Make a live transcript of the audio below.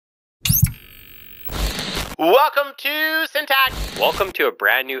Welcome to Syntax. Welcome to a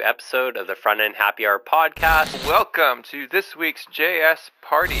brand new episode of the Front End Happy Hour podcast. Welcome to this week's JS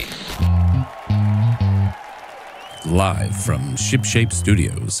Party. Live from Shipshape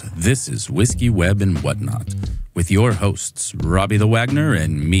Studios, this is Whiskey, Web, and Whatnot, with your hosts, Robbie the Wagner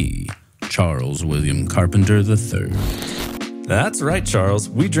and me, Charles William Carpenter III. That's right, Charles.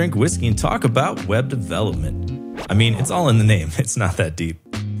 We drink whiskey and talk about web development. I mean, it's all in the name. It's not that deep.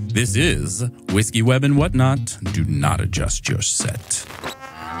 This is Whiskey, Web, and Whatnot. Do not adjust your set.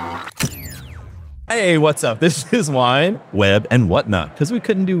 Hey, what's up? This is Wine, Web, and Whatnot, because we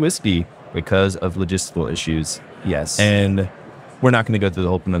couldn't do whiskey because of logistical issues. Yes. And we're not going to go through the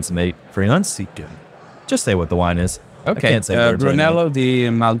whole pronunciation. Just say what the wine is. Okay. I can't say words right now. Brunello di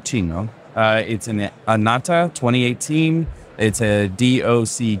Montalcino. It's an Annata 2018. It's a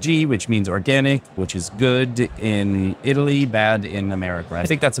DOCG, which means organic, which is good in Italy, bad in America. I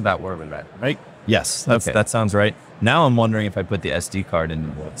think that's about where we're at, right? Yes, Okay. that sounds right. Now I'm wondering if I put the SD card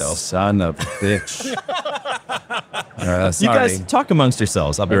in though. Son of a bitch. You Sorry. guys talk amongst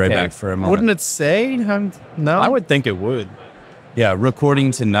yourselves. I'll be right back. for a moment. Wouldn't it say? No? I would think it would. Yeah,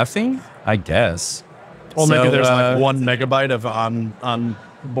 recording to nothing, I guess. Well, maybe So, there's like 1 megabyte of on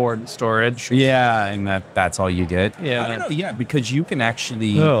board storage. Yeah, and that's all you get. Yeah. I don't know, yeah, because you can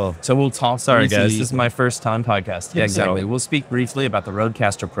actually. Oh. So we'll talk. Sorry, briefly- guys. This is my first time podcasting. Yeah, exactly. so- We'll speak briefly about the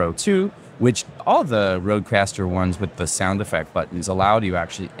Rodecaster Pro 2, which all the Rodecaster ones with the sound effect buttons allow you to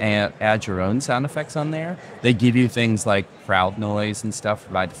actually add your own sound effects on there. They give you things like crowd noise and stuff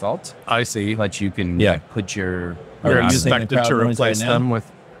by default, I see. but you can Yeah. put your You're I'm using the expected crowd to noise replace right now. them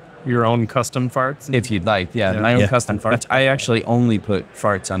with your own custom farts. if you'd like. Yeah, my own Yeah. custom farts. I actually only put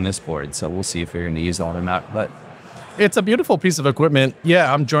farts on this board, so we'll see if we're going to use all of them out. But It's a beautiful piece of equipment.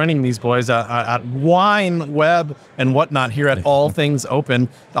 Yeah, I'm joining these boys at Wine, Web, and Whatnot here at All Things Open.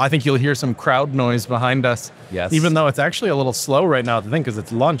 I think you'll hear some crowd noise behind us. Yes. Even though it's actually a little slow right now, I think, because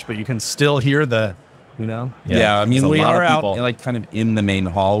it's lunch, but you can still hear the, you know? yeah, I mean, It's a we lot are of out people. like kind of in the main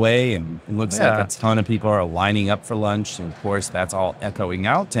hallway, and it looks Yeah. like a ton of people are lining up for lunch. And of course, that's all echoing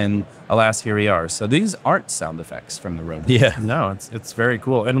out. And alas, here we are. So these aren't sound effects from the Rode. Yeah. No, it's very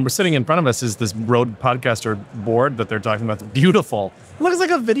cool. And we're sitting in front of us is this Rode Podcaster board that they're talking about. Beautiful. Looks like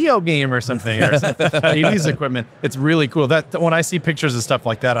a video game or something. Or 80s equipment. It's really cool. That when I see pictures of stuff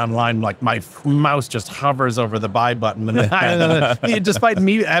like that online, like my mouse just hovers over the buy button. And despite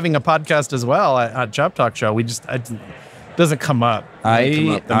me having a podcast as well at Chop Talk Show, it doesn't come up. I The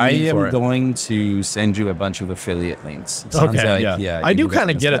need for am it. going to send you a bunch of affiliate links. It sounds Okay, like, yeah. I do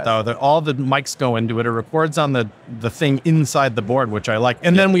kind of get it though. That all the mics go into it. It records on the thing inside the board, which I like.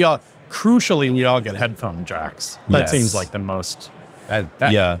 And then we all get headphone jacks. That Yes. seems like the most.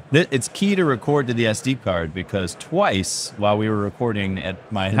 Yeah, it's key to record to the SD card because twice while we were recording at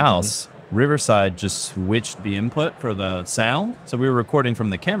my house, Riverside just switched the input for the sound. So we were recording from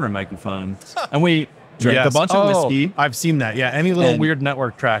the camera microphone and we drank a Yes. bunch of whiskey. I've seen that. Yeah, any little And- weird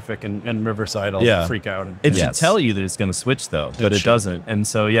network traffic in Riverside will Yeah. freak out. It should Yes. tell you that it's going to switch though, but it should. doesn't. And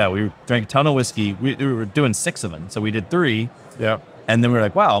so, yeah, we drank a ton of whiskey. We were doing 6 of them. So we did 3. Yeah, And then we were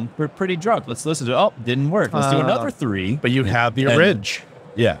like, wow, we're pretty drunk. Let's listen to it. Oh, didn't work. Let's do another 3. but you have the And- Ridge,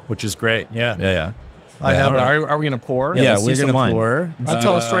 Yeah. which is great. Yeah, Yeah. I have. Yeah. Are we gonna pour? Yeah, let's we're do some gonna wine. pour. I'll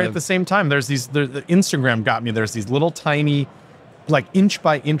tell a story at the same time. The Instagram got me. There's these little tiny, like inch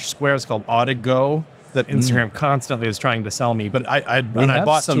by inch squares called Audigo that Instagram constantly is trying to sell me. But when I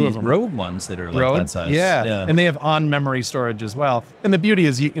bought some 2 of them, Rode ones that are like Rode? that size. Yeah. And they have on-memory storage as well. And the beauty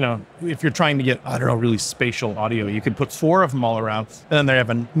is, you know, if you're trying to get, I don't know, really spatial audio, you could put 4 of them all around, and then they have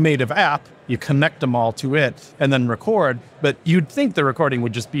a native app. You connect them all to it and then record. But you'd think the recording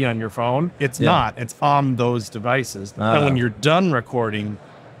would just be on your phone. It's not. It's on those devices. And when you're done recording,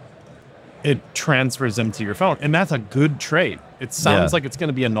 it transfers them to your phone. And that's a good trade. It sounds like it's going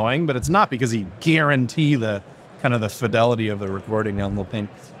to be annoying, but it's not, because you guarantee the kind of the fidelity of the recording on the thing.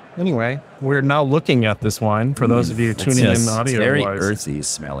 Anyway, we're now looking at this wine for those of you tuning in audio very wise. earthy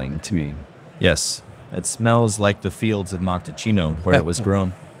smelling to me. Yes. It smells like the fields of Montalcino where it was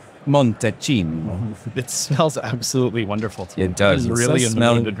grown. Montalcino. It smells absolutely wonderful. To me. It does. I'm It's really so in the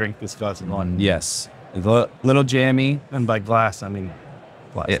smelling- mood to drink this glass of wine. Yes. Little jammy, And by glass, I mean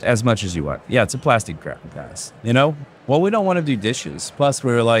plastic. as much as you want. Yeah, it's a plastic crap, guys. You know? Well, we don't want to do dishes. Plus,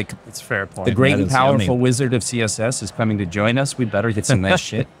 we're like, It's a fair point. the great That and is powerful yummy. wizard of CSS is coming to join us. We better get some of that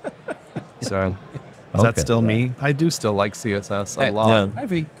shit. So, Is that Okay. still me? I do still like CSS a lot.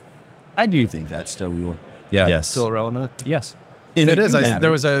 Yeah. I do think that's still real. Yeah. Yes. Still relevant. Yes. It is. Yeah.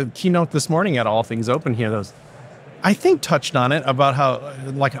 There was a keynote this morning at All Things Open here that was, I think, touched on it about how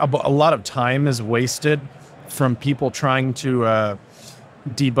like a lot of time is wasted from people trying to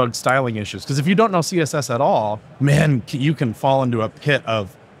debug styling issues. Because if you don't know CSS at all, man, you can fall into a pit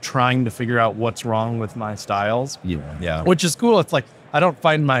of trying to figure out what's wrong with my styles. Yeah. Which is cool. It's like, I don't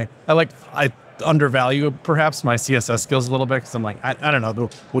find I undervalue perhaps my CSS skills a little bit, because I'm like, I don't know,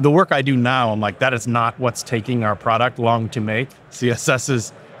 the work I do now, I'm like, that is not what's taking our product long to make. CSS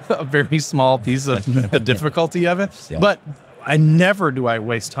is a very small piece of the difficulty of it. Yeah. But I never do I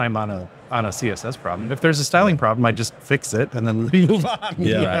waste time on a CSS problem. If there's a styling problem, I just fix it and then move on.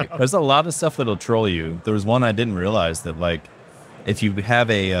 Yeah. Right. There's a lot of stuff that'll troll you. There was one I didn't realize that, like, if you have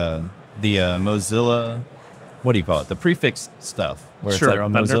the Mozilla, what do you call it? The prefix stuff. Where Sure, it's like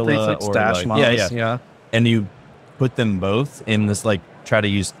under Mozilla prefix or dash like, models, yeah. And you put them both in this, like, try to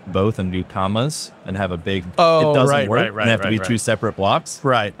use both and do commas and have a big, it doesn't work. And they have to be two separate blocks.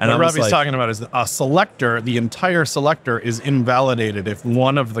 Right. And what I was Robbie's like, talking about is a selector, the entire selector is invalidated if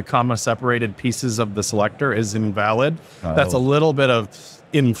one of the comma separated pieces of the selector is invalid. That's a little bit of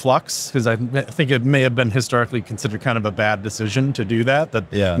influx, because I think it may have been historically considered kind of a bad decision to do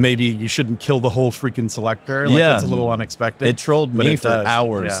that. Maybe you shouldn't kill the whole freaking selector. Like, that's a little unexpected. It trolled me for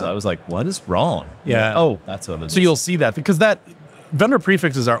hours. Yeah. I was like, what is wrong? Yeah. Oh, that's what it is. So you'll see that, because that vendor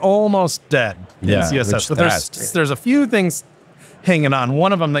prefixes are almost dead in CSS. But there's a few things hanging on.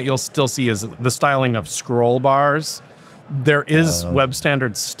 One of them that you'll still see is the styling of scroll bars. There is web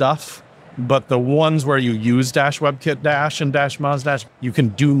standard stuff, but the ones where you use -WebKit dash and -Moz dash, you can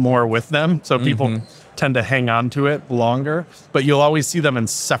do more with them. So people tend to hang on to it longer, but you'll always see them in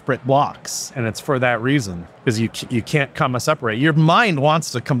separate blocks. And it's for that reason, because you can't comma separate. Your mind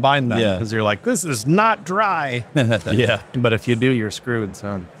wants to combine them, because you're like, this is not dry. But if you do, you're screwed.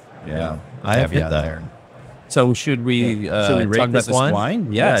 So I have hit that. So should we rate talk about this this wine? wine?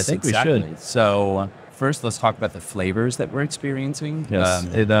 Yeah, Yes, I think exactly. we should. So first, let's talk about the flavors that we're experiencing. Yes.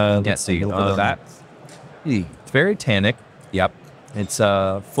 Let's see a little bit of that. It's very tannic. Yep. It's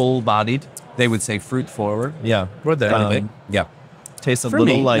full-bodied. They would say fruit forward. Yeah. Would they? Yeah. Tastes a For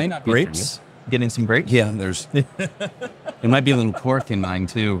little me, may like not be for grapes. Getting some grapes. Yeah, there's. It might be a little cork in mine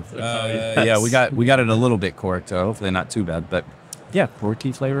too. Yeah, we got it a little bit corked, so hopefully not too bad. But yeah,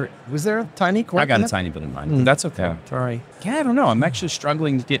 corky flavor. Was there a tiny cork? I got in a it? tiny bit in mine. That's okay. Sorry. Yeah, I don't know. I'm actually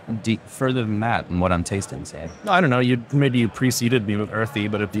struggling to get deep further than that in what I'm tasting, Sad. I don't know. Maybe you preceded me with earthy,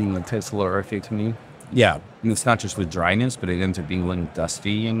 but it being tastes a little earthy to me. Yeah, and it's not just with dryness, but it ends up being a little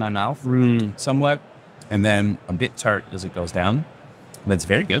dusty in my mouth, somewhat, and then a bit tart as it goes down. But it's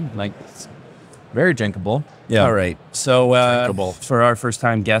very good. Like, it's very drinkable. Yeah. All right. So for our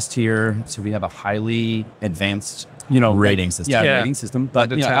first-time guest here, so we have a highly advanced, rating system. Yeah, Yeah. rating system.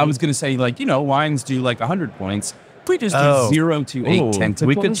 But I was going to say, like, wines do like 100 points. If we just do Oh. 0 to 8 tentacles,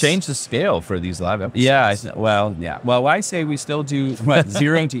 We could change the scale for these live episodes. Yeah. Well, I say we still do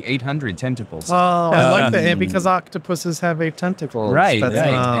 0 to 800 tentacles. Oh, I like that, because octopuses have 8 tentacles. Right, That's,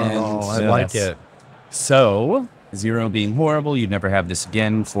 right. Oh, I And like yes. it. So 0 being horrible, you'd never have this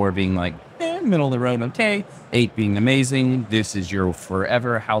again. 4 being like middle of the road, okay. 8 being amazing. This is your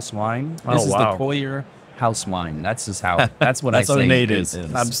forever house wine. This is wow. the Coyier house wine. That's just how. That's what That's I what say. Nate is.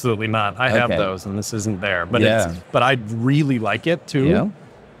 Absolutely not. I have Okay. those, and this isn't there. But Yeah. but I really like it too. Yeah.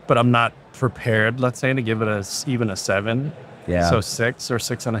 But I'm not prepared, let's say, to give it even a 7. Yeah. So 6 or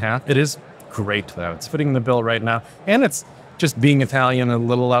 6.5. It is great though. It's fitting the bill right now, and it's just being Italian, a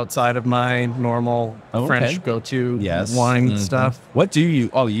little outside of my normal French go-to wine stuff. What do you?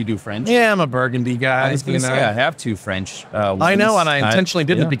 Oh, you do French? Yeah, I'm a Burgundy guy. I was going to say I have 2 French. I know, and I intentionally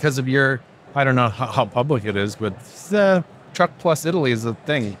did yeah. it because of your. I don't know how public it is, but Chuck plus Italy is a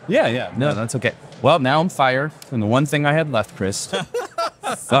thing. Yeah. No, that's okay. Well, now I'm fired from the one thing I had left, Chris.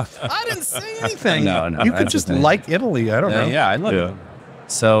 Fuck. I didn't say anything. No, You could just like Italy. I don't know. Yeah, I love it.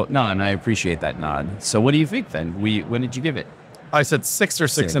 So, no, and I appreciate that nod. So what do you think then? When did you give it? I said 6 or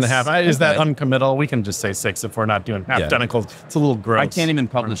 6. 6.5. Is that Okay. uncommittal? We can just say 6 if we're not doing half Yeah. tentacles. It's a little gross. I can't even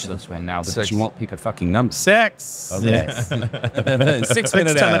publish this one now because 6. you won't pick a fucking number. 6. Yes. 6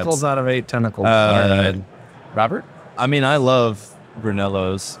 6 tentacles out of 8 tentacles. Robert? I mean, I love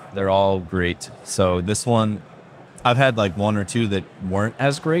Brunellos. They're all great. So this one, I've had like 1 or 2 that weren't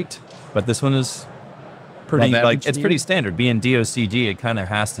as great, but this one is pretty, Above like, average it's to pretty you? standard. Being DOCG, it kind of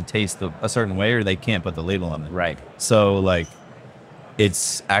has to taste a certain way or they can't put the label on it. Right. So like,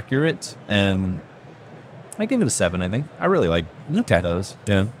 it's accurate, and I give it a 7, I think. I really like those.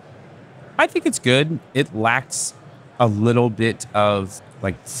 Yeah. I think it's good. It lacks a little bit of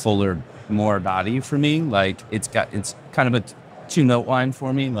like fuller, more body for me. Like it's kind of a 2-note wine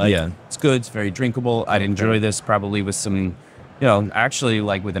for me. Like it's good. It's very drinkable. I'd enjoy this probably with some, actually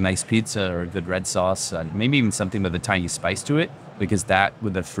like with a nice pizza or a good red sauce, maybe even something with a tiny spice to it. because that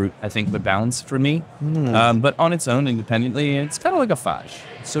with the fruit, I think, would balance for me. But on its own, independently, it's kind of like a 5.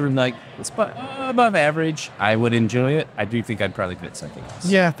 Sort of like, it's above average. I would enjoy it. I do think I'd probably fit something else.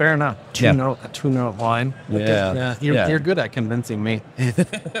 Yeah, fair enough. A 2-note wine. Yeah. You're good at convincing me.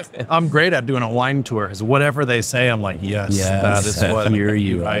 I'm great at doing a wine tour. Because whatever they say, I'm like, yes, that is what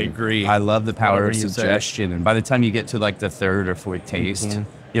I agree. I love the power of Whatever you say. suggestion. And by the time you get to like the 3rd or 4th taste,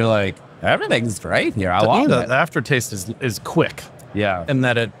 you're like, everything's great here. I To me, want the it. aftertaste is quick. Yeah. And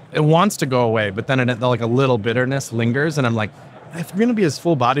that it wants to go away, but then like a little bitterness lingers, and I'm like, if you're gonna be as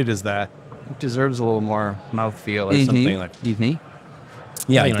full bodied as that, it deserves a little more mouthfeel or something like.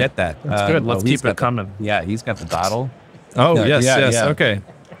 Yeah, Anyway, I get that. That's good. Let's he's keep it got coming. He's got the bottle. Oh, Yeah, yes. yeah. Okay.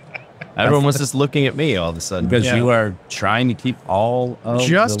 Everyone was just looking at me all of a sudden. Because Yeah. you are trying to keep all of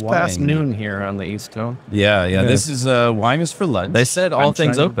Just the past wine. noon here on the East Coast. Yeah. This is wine is for lunch. They said all I'm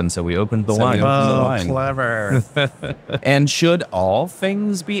things trying- open, so we opened the So we wine. opened the wine. Clever. And should all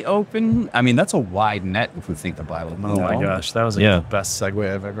things be open? I mean, that's a wide net if we think about it. Oh my gosh, that was the best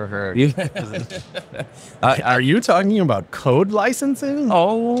segue I've ever heard. Are you talking about code licensing?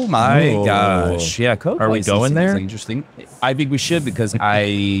 Oh my Oh. gosh. Yeah, code Are we licensing going there? is interesting. I think we should because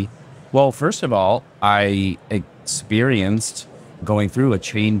well, first of all, I experienced going through a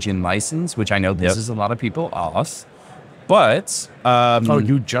change in license, which I know this is a lot of people off. But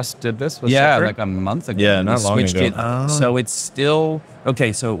You just did this? With yeah, Shepherd? like a month ago. Yeah, not we long switched ago. it. Oh. So it's still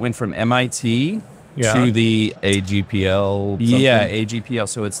okay. So it went from MIT Yeah. to the AGPL. AGPL.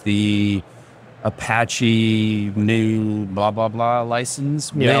 So it's the Apache new blah blah blah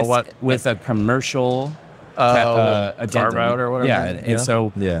license. Yeah, with a commercial carve addendum. out or whatever. Yeah, and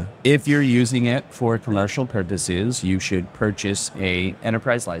so Yeah. if you're using it for commercial purposes, you should purchase a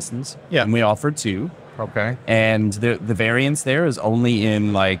enterprise license. Yeah. And we offer 2. Okay. And the variance there is only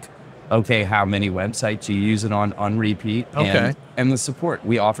in like, okay, how many websites you use it on repeat. Okay. And the support.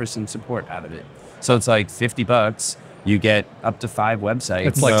 We offer some support out of it. So it's like $50. You get up to 5 websites.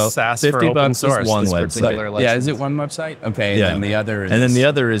 It's like So, SaaS 50 for open bucks is source. one this website. particular yeah, license. is it one website? Okay. Yeah. And then the other is. And then the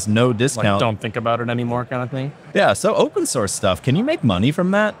other is no Like, discount. don't think about it anymore kind of thing? Yeah, so open source stuff. Can you make money from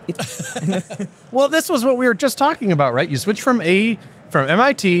that? Well, this was what we were just talking about, right? You switch from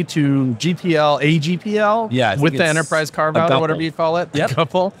MIT to AGPL, Yeah, I think with the it's enterprise carve a out or couple. whatever you call it. Yep.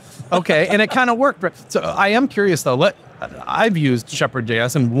 Couple. Okay, and it kind of worked. So I am curious though. I've used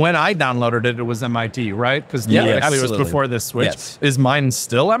Shepherd.js, and when I downloaded it, it was MIT, right? Because Yeah, actually it was absolutely. before this switch. Yes. Is mine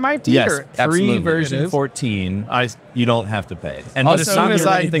still MIT? Yes, or pre-version version is? 14, you don't have to pay. And But it's as soon not as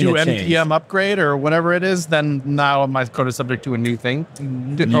really I anything do that changed. NPM upgrade or whatever it is, then now my code is subject to a new thing.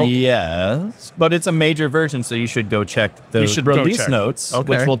 Oh, Yes, but it's a major version, so you should go check the You should go release check. notes, Okay.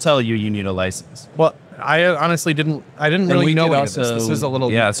 which will tell you need a license. Well, I honestly didn't. I didn't And really we know could any of this. This is a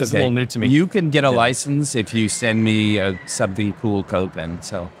little. Yeah, it's this is okay. a little new to me. You can get a license if you send me something cool code then.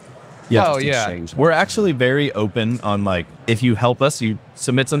 So Yeah. Oh, just yeah. exchange. We're actually very open on like if you help us, you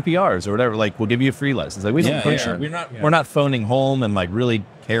submit some PRs or whatever. Like we'll give you a free license. Like we don't Yeah, push yeah. it. We're not phoning home and like really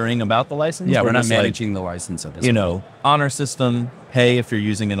caring about the license. Yeah, we're not just, like, managing the license of this. you know, honor system. Pay if you're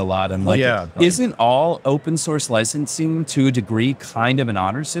using it a lot and like yeah. Isn't all open source licensing to a degree kind of an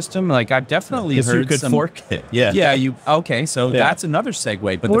honor system? Like I've definitely because heard you could some. fork it. Yeah. Yeah, you okay? So Yeah. that's another segue.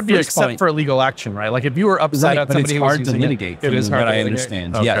 But It the would be first except point, for legal action, right? Like if you were upset right, at but somebody it's who was hard to using litigate. It is from hard what to I litigate?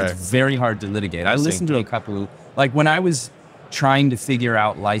 understand. Okay. Yeah, it's very hard to litigate. I see. listened to a couple. Like when I was trying to figure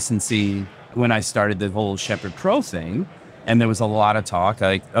out licensing when I started the whole Shepherd Pro thing, and there was a lot of talk.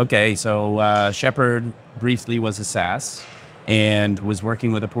 Like, okay, so Shepherd briefly was a SaaS and was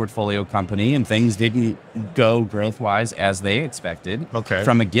working with a portfolio company, and things didn't go growth-wise as they expected. Okay.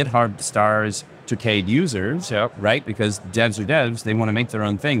 From a GitHub stars to paid users, right? Because devs are devs, they want to make their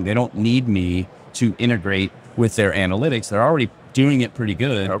own thing. They don't need me to integrate with their analytics. They're already doing it pretty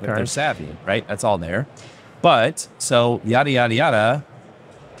good. Okay. They're savvy, right? That's all there. But so yada, yada, yada.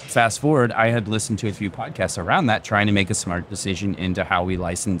 Fast forward, I had listened to a few podcasts around that, trying to make a smart decision into how we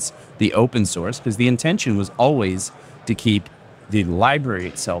license the open source, because the intention was always to keep the library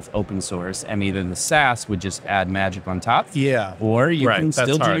itself open source, and either the SaaS would just add magic on top, Yeah. or you Right, can that's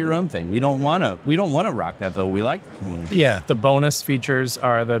still do hard. your own thing. We don't want to rock that though. We like Yeah. The bonus features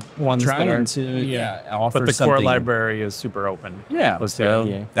are the ones that are trying to offer but the core something. library is super open. Yeah, Was the so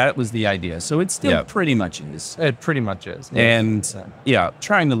idea. that was the idea. So it still Yeah. pretty much is. It pretty much is. And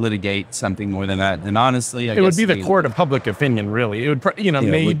trying to litigate something more than that. And honestly, I it would guess be the court of public opinion, really. It would, it would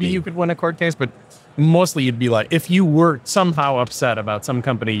maybe be. you could win a court case, but mostly you'd be like, if you were somehow upset about some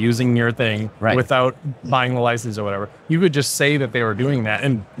company using your thing without buying the license or whatever, you could just say that they were doing that.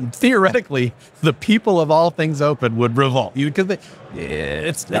 And theoretically, the people of all things open would revolt you because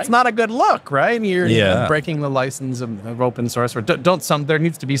it's not a good look, right? And you're breaking the license of open source. Or there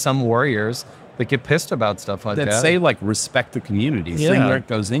needs to be some warriors that get pissed about stuff like that. That say, like, respect the community. Bring work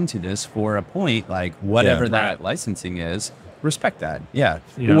goes into this for a point, like, whatever that licensing is. Respect that,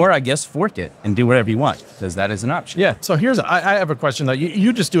 or I guess fork it and do whatever you want, because that is an option. Yeah. So I have a question though.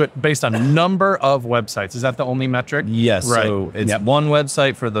 You just do it based on number of websites. Is that the only metric? Yes. Right. So it's one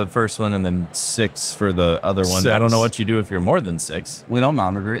website for the first one, and then 6 for the other one. I don't know what you do if you're more than 6. We don't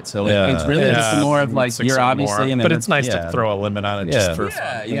monitor it, so it's really just more of like you're obviously. But it's nice to throw a limit on it just for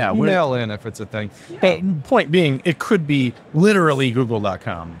fun. Nail in if it's a thing. But point being, it could be literally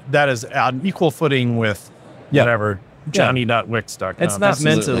Google.com. That is on equal footing with whatever. Johnny.wix.com. It's not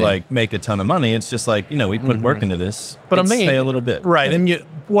meant to like make a ton of money. It's just like, we put work into this, but I'm pay a little bit. Right. And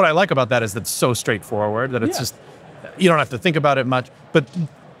what I like about that is that it's so straightforward that it's just, you don't have to think about it much. But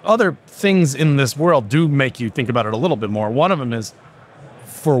other things in this world do make you think about it a little bit more. One of them is,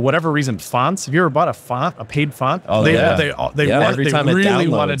 for whatever reason, fonts. Have you ever bought a paid font? They really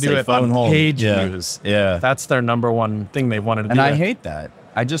want to do it on page views. Yeah. That's their number one thing they wanted to do. And I hate that.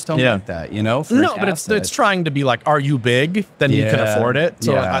 I just don't like that, No, but it's trying to be like, are you big? Then you can afford it.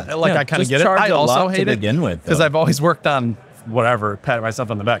 So I kind of get it. I also hate it because I've always worked on pat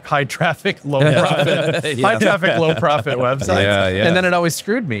myself on the back, high traffic, low profit websites. And then it always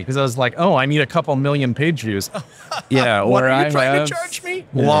screwed me because I was like, oh, I need a couple million page views. What are you trying to charge me?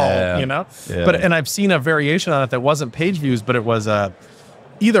 But and I've seen a variation on it that wasn't page views, but it was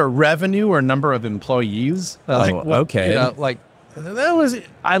either revenue or number of employees. I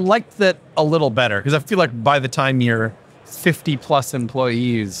liked that a little better because I feel like by the time you're 50 plus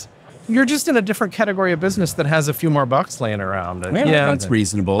employees, you're just in a different category of business that has a few more bucks laying around. That's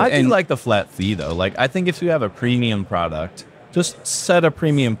reasonable. I do like the flat fee though. Like, I think if you have a premium product, just set a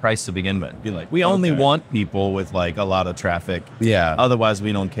premium price to begin with. Be like, we only want people with like a lot of traffic. Yeah. Otherwise,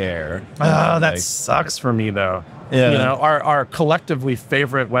 we don't care. That sucks for me though. Yeah. Our collectively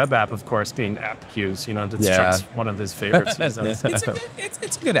favorite web app, of course, being AppQs. It's Chuck's one of his favorites.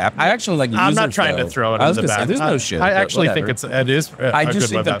 It's a good app. I actually like. I'm not trying to throw it in the back. There's no shit. I actually think it is. I just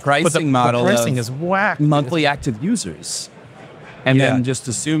think the pricing model. The pricing is whack. Monthly active users. And then just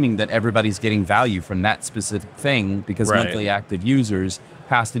assuming that everybody's getting value from that specific thing because monthly active users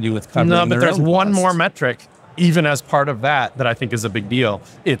has to do with covering No, but there's one more metric, even as part of that I think is a big deal.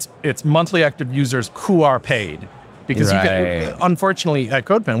 It's monthly active users who are paid. Because unfortunately at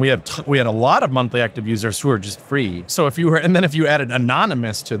CodePen we had a lot of monthly active users who are just free. So if you added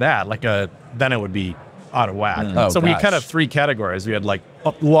anonymous to that, then it would be out of whack. We kind of 3 categories. We had like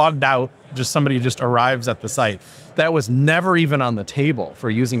logged out, just somebody just arrives at the site. That was never even on the table for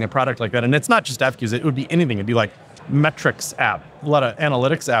using a product like that. And it's not just AppQs, it would be anything. It'd be like metrics app. A lot of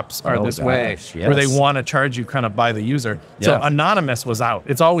analytics apps are this way, where they want to charge you kind of by the user. So anonymous was out.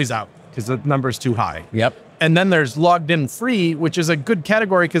 It's always out because the number's too high. Yep. And then there's logged in free, which is a good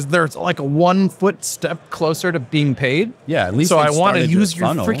category because there's like a 1 foot step closer to being paid. Yeah, at least so I want to use your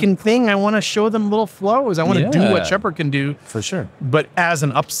freaking thing. I want to show them little flows. I want to do what Shepard can do. For sure. But as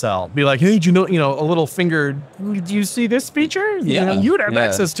an upsell, be like, hey, do you know, a little finger, do you see this feature? Yeah. You'd have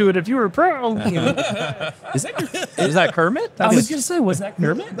access to it if you were pro. Is that Kermit? I was going to say, was that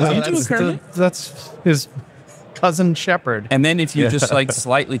Kermit? That's his cousin Shepard. And then if you just like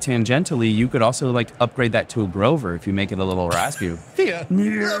slightly tangentially, you could also like upgrade that to a Grover if you make it a little raspy. Have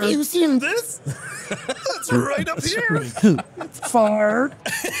you seen this? That's right up here. Fart.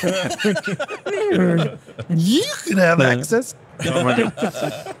 You can have access.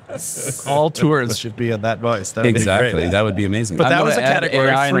 All tours should be in that voice. That would be great. That would be amazing. But that was a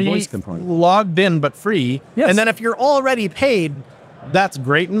category, free, logged in but free. Yes. And then if you're already paid, that's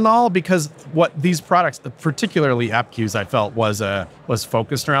great and all, because what these products, particularly AppQs, I felt was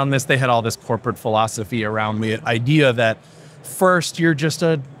focused around this. They had all this corporate philosophy around the idea that first you're just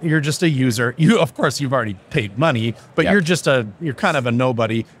a user. Of course you've already paid money, but you're kind of a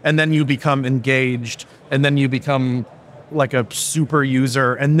nobody, and then you become engaged, and then you become like a super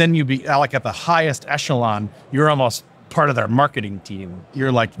user, and then you be like at the highest echelon, you're almost part of their marketing team.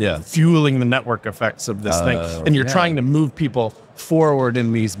 You're like fueling the network effects of this thing, and you're trying to move people forward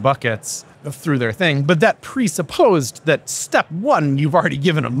in these buckets through their thing. But that presupposed that step 1, you've already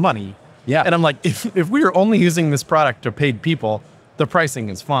given them money. Yeah. And I'm like, if we were only using this product to paid people, the pricing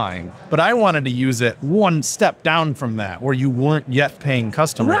is fine. But I wanted to use it one step down from that, where you weren't yet paying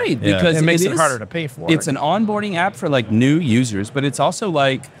customers. Right, because it makes it harder to pay for. It's an onboarding app for like new users, but it's also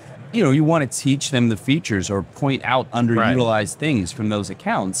like, you want to teach them the features or point out underutilized things from those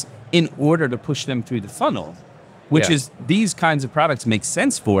accounts in order to push them through the funnel, which is these kinds of products make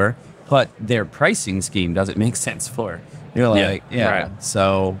sense for, but their pricing scheme doesn't make sense for. You're like,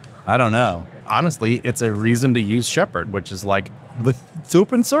 so I don't know. Honestly, it's a reason to use Shepherd, which is like, it's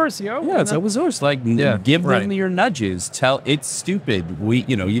open source, yo. Yeah, it's open source. Like, give them your nudges. Tell it's stupid.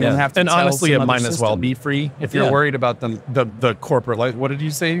 You don't have to. And tell honestly, some it other might as well system. be free if you're worried about the corporate. Like, what did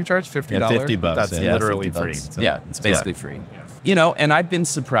you say you charge? $50. $50. That's literally free. So, it's basically free. And I've been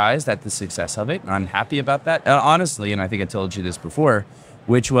surprised at the success of it. I'm happy about that. Honestly, and I think I told you this before,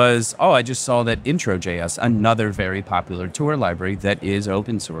 which was, I just saw that Intro.js, another very popular tour library that is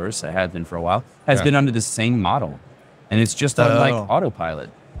open source, it has been for a while, has been under the same model. And it's just on like autopilot.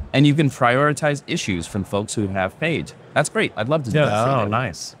 And you can prioritize issues from folks who have paid. That's great. I'd love to do that. Oh,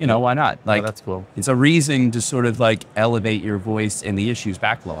 nice. Why not? Like, that's cool. It's a reason to sort of like elevate your voice in the issues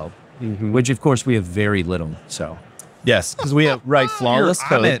backlog, which of course we have very little. So. Yes, because we write flawless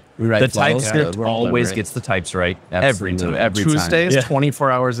code. We write the flawless TypeScript code. We're all always over it. gets the types right Absolutely. every time. Tuesdays,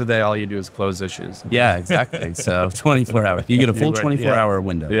 24 hours a day, all you do is close issues. Yeah, exactly. So 24 hours. You get a full 24-hour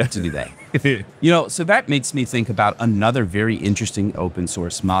window to do that. So that makes me think about another very interesting open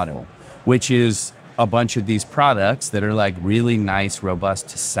source model, which is a bunch of these products that are like really nice, robust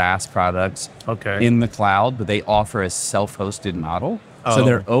SaaS products in the cloud, but they offer a self-hosted model. So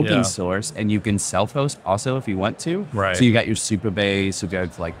they're open source, and you can self-host also if you want to. Right. So you got your Superbase, you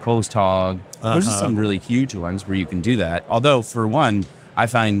got like PostHog. Those are some really huge ones where you can do that. Although for one, I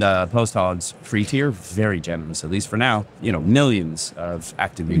find PostHog's free tier very generous, at least for now. Millions of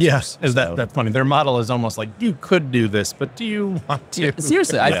active users. Yes, that's funny. Their model is almost like, you could do this, but do you want to?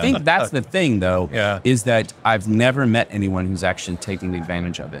 Seriously, I think that's the thing, though, is that I've never met anyone who's actually taking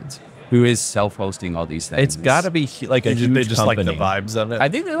advantage of it, who is self-hosting all these things. It's got to be like a huge They just company. like the vibes of it. I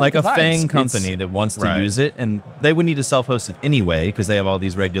think they like a the vibes. FANG company that wants to use it, and they would need to self-host it anyway because they have all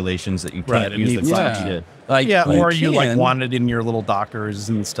these regulations that you can't use the cloud shit. Or you like want it in your little Dockers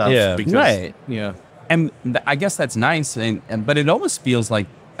and stuff. Yeah, because, And I guess that's nice, but it almost feels like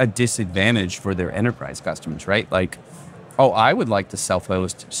a disadvantage for their enterprise customers, right? Like, I would like to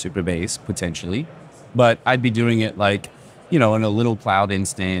self-host Superbase potentially, but I'd be doing it like, in a little cloud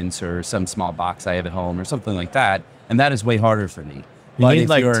instance or some small box I have at home or something like that. And that is way harder for me. You need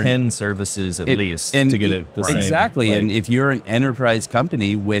like 10 services at least to get it the same. Exactly. And if you're an enterprise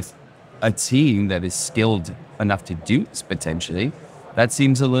company with a team that is skilled enough to do this potentially, that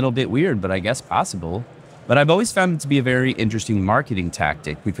seems a little bit weird, but I guess possible. But I've always found it to be a very interesting marketing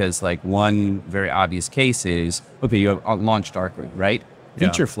tactic because like one very obvious case is, you have launched Darkroot, right?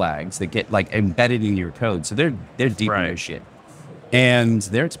 Feature flags that get like embedded in your code. So they're deep in their shit. And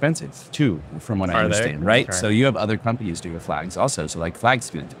they're expensive too, from what I understand, right? Okay. So you have other companies doing flags also. So like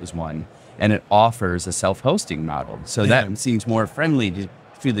FlagSpin was one, and it offers a self-hosting model. So that seems more friendly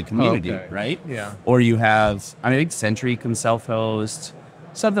to the community, right? Yeah. Or you have, I think Sentry can self-host.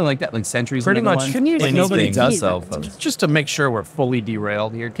 Something like that, like Sentry's pretty much. One. Can you? Like nobody does self-host. Just to make sure we're fully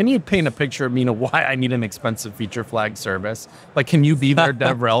derailed here, can you paint a picture of me why I need an expensive feature flag service? Like, can you be their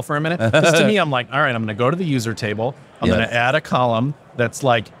DevRel for a minute? Because to me, I'm like, all right, I'm going to go to the user table. I'm going to add a column that's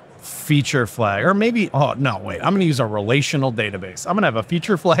like feature flag, or maybe I'm going to use a relational database. I'm going to have a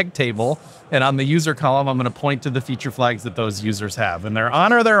feature flag table, and on the user column, I'm going to point to the feature flags that those users have, and they're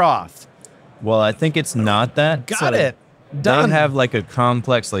on or they're off. Well, I think it's not that. Got it. Done. They have like a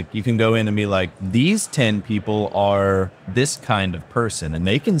complex, like you can go in and be like, these 10 people are this kind of person, and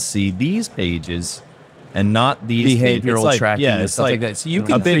they can see these pages and not these behavioral tracking and stuff like that. So you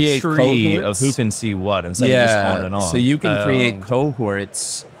can create tree of who can see what instead of just on and on. So you can create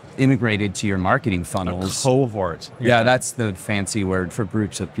cohorts integrated to your marketing funnels. A cohort. Yeah, that's the fancy word for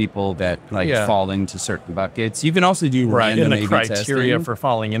groups of people that fall into certain buckets. You can also do random and the A/B criteria testing. for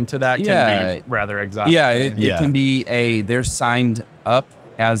falling into that can be rather exotic. Yeah, it can be they're signed up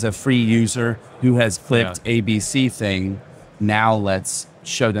as a free user who has clicked ABC thing. Now let's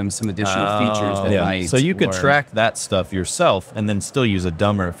show them some additional features that might. So you could track that stuff yourself and then still use a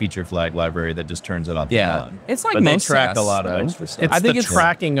dumber feature flag library that just turns it off. It's like but most they track SaaS a lot of stuff. extra stuff. I think it's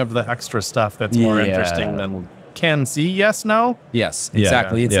tracking of the extra stuff that's more interesting than can see, yes, no? Yes,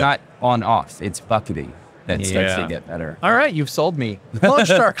 exactly. It's not on off. It's buckety that starts to get better. All right, you've sold me. Launch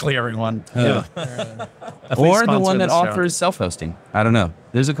Darkly, everyone. Or the one that offers self-hosting. I don't know.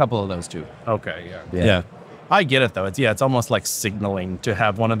 There's a couple of those too. Okay, Yeah. I get it though. It's almost like signaling to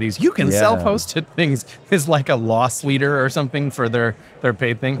have one of these. You can self-host it things is like a loss leader or something for their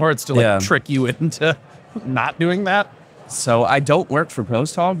paid thing, or it's to like trick you into not doing that. So I don't work for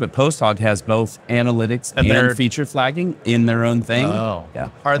PostHog, but PostHog has both analytics and feature flagging in their own thing. Oh, yeah.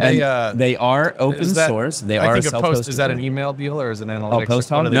 Are they? They are open source. They are self-hosted. Is that an email deal or is it analytics? Oh,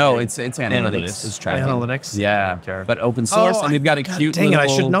 PostHog? No, it's analytics. It's tracking. Analytics. Yeah, but open source, and we've got a cute. Dang it! I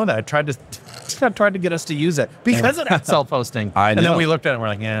should little- know that. I tried to get us to use it because of that self-hosting. I know. And then we looked at it and we're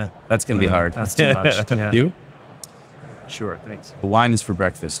like, yeah, That's gonna be hard. that's too much. Yeah. You? Sure, thanks. Wine is for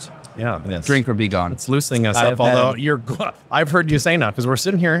breakfast. Yeah, Drink or be gone. It's loosening us I up. have had- Although I've heard you say now because we're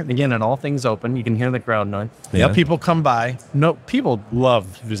sitting here again and all things open. You can hear the crowd noise. Yeah. People come by. No, people love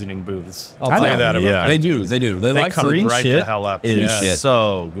visiting booths. I'll tell you that. About Yeah. it. They do. They like come free right shit the hell up. is Yeah.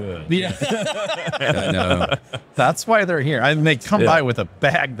 so good. Yeah. I know. That's why they're here. I mean, they come by with a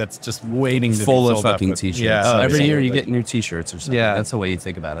bag that's just waiting to Full be of filled up fucking with- t-shirts. Yeah, Every year you absolutely. get new t-shirts or something. Yeah. That's the way you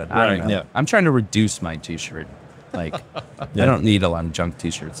think about it. I Right. don't know. Yeah. I'm trying to reduce my t-shirt. Like, I don't need a lot of junk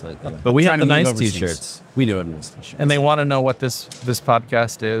t-shirts. But we have Trying the to move nice overseas. t-shirts. We do have nice t-shirts. And they want to know what this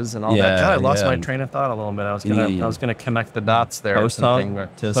podcast is and all that. Yeah, God, I lost yeah. my train of thought a little bit. I was Yeah. gonna connect the dots there. or Post something, hog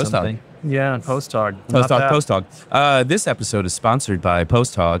but- to Post hog. something. Yeah, post hog. PostHog. This episode is sponsored by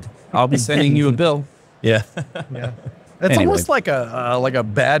PostHog. I'll be sending you a bill. Yeah. Yeah. It's Anyway. almost like a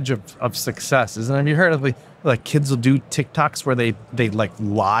badge of success, isn't it? Have you heard of like kids will do TikToks where they like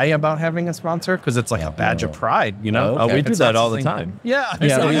lie about having a sponsor because it's like a badge of pride, you know? Oh, we do It's that not all the thing. time. Yeah,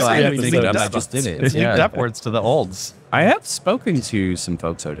 Yeah, we I we think moved I up- just did it. It's Yeah. moved upwards to the olds. I have spoken to some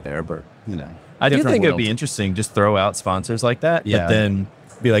folks over there, but, you know. I do different think it'd world. be interesting just throw out sponsors like that, Yeah. but then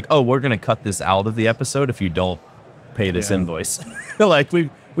be like, oh, we're going to cut this out of the episode if you don't pay this Yeah. invoice. Like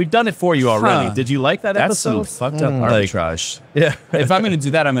we've done it for you already. Huh. Did you like that That's some episode? fucked up Like- arbitrage. Yeah. If I'm going to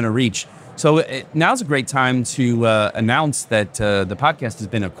do that, I'm going to reach. So now's a great time to announce that the podcast has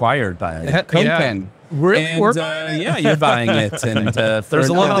been acquired by CodePen. Yeah, you're buying it. And There's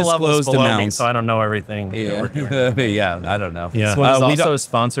a lot of levels below me, amounts. so I don't know everything. Yeah. Yeah, I don't know. Yeah. This one is we also don't-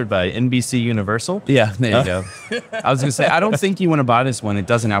 sponsored by NBC Universal. Yeah, there you go. I was going to say, I don't think you want to buy this one. It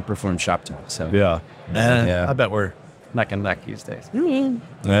doesn't outperform ShopTalk. So Yeah. Yeah. I bet we're neck and neck these days.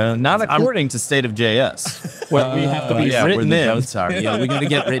 Not according to State of JS. Well, we have to be yeah, where written the in. votes are. Yeah, we got to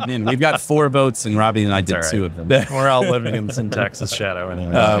get written in. We've got 4 votes, and Robbie and I did 2 of them. We're all living in syntax's shadow.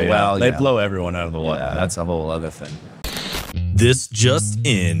 Anyway. Well, they yeah. blow everyone out of the water. Yeah, that's a whole other thing. This just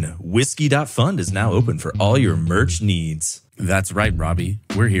in, Whiskey.fund is now open for all your merch needs. That's right, Robbie.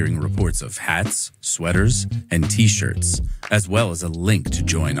 We're hearing reports of hats, sweaters, and t-shirts, as well as a link to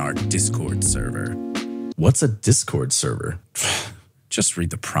join our Discord server. What's a Discord server? Just read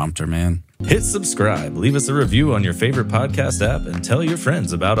the prompter, man. Hit subscribe, leave us a review on your favorite podcast app, and tell your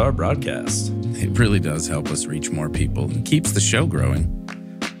friends about our broadcast. It really does help us reach more people and keeps the show growing.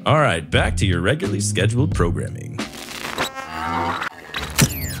 All right, back to your regularly scheduled programming.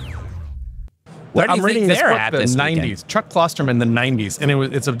 Where do I'm you reading think this they're book, at the this 90s. weekend? Chuck Klosterman in the 90s,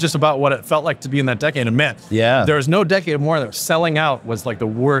 and it's just about what it felt like to be in that decade. And man, Yeah. there was no decade more that selling out was like the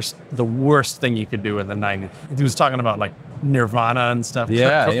worst thing you could do in the 90s. He was talking about like Nirvana and stuff.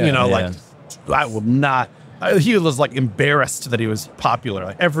 Yeah, you know, yeah. like I will not. He was like embarrassed that he was popular.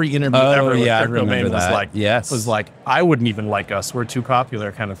 Like every interview Oh, ever with yeah, I Kurt Cobain remember was that. like, Yes. was like, I wouldn't even like us. We're too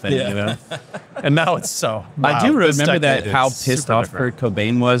popular, kind of thing. You know. And now it's so. I do wow, this remember that decade how is pissed super off different. Kurt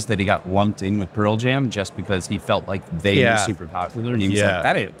Cobain was that he got lumped in with Pearl Jam just because he felt like they were Yeah. super popular, and he was Yeah.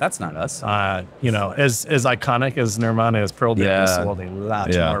 like, that's not us. You know, as iconic as Nirvana is, Pearl Jam Yeah. sold a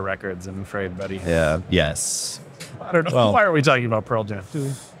lot Yeah. more records, I'm afraid, buddy. Yeah. Yes. I don't know. Well- Why are we talking about Pearl Jam?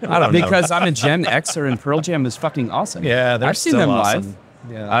 I don't know. Because I'm a Gen Xer and Pearl Jam is fucking awesome. Yeah, they're I've seen still them awesome.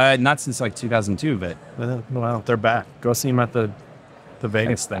 live. Yeah. Not since like 2002, but Well, they're back. Go see them at the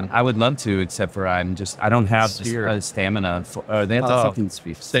Vegas thing. I would love to, except for I don't have Sphere. stamina. They have to Oh. fucking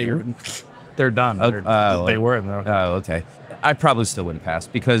Sphere. They're done. Oh, They were. Though. Oh, okay. I probably still wouldn't pass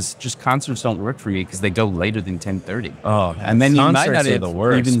because just concerts don't work for me because they go later than 10:30. Oh, and then you might concerts not are have the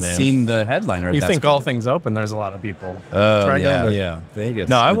worst, even man. seen the headliner. at You that think point. all things open? There's a lot of people. Oh, yeah. Yeah. Vegas.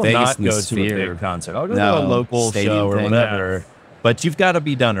 No, I will Vegas not and the go to a Sphere. big concert. I'll go No, to a local stadium show or thing. whatever. But you've got to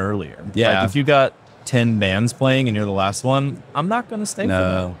be done earlier. Yeah. Like if you got 10 bands playing and you're the last one, I'm not going to stay for that.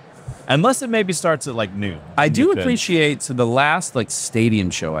 No. Unless it maybe starts at like noon. I do You could. appreciate the last like stadium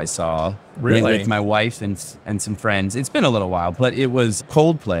show I saw Really? with my wife and some friends. It's been a little while, but it was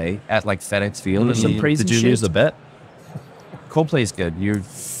Coldplay at like FedEx Field or some crazy Did you shit. lose a bet? Coldplay's good.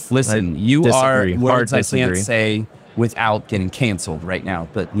 Listen, I you are disagree. words Hard I can't disagree. say without getting canceled right now,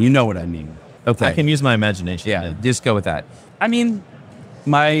 but you know what I mean. Okay. I can use my imagination. Yeah, just go with that. I mean,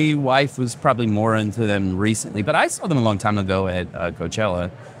 my wife was probably more into them recently, but I saw them a long time ago at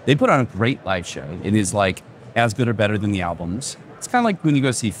Coachella. They put on a great live show. It is like as good or better than the albums. It's kind of like when you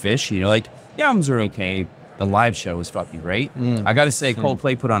go see Fish, you know, like the albums are okay, the live show was fucking great. I got to say,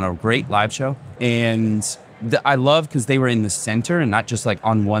 Coldplay put on a great live show, and I love because they were in the center and not just like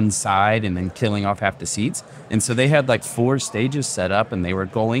on one side and then killing off half the seats. And so they had like 4 stages set up, and they were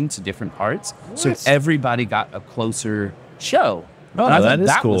going to different parts, so everybody got a closer show. Oh, and I that thought is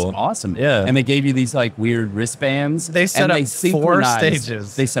that cool. was awesome. Yeah. And they gave you these like weird wristbands. They set and up they 4 synchronized-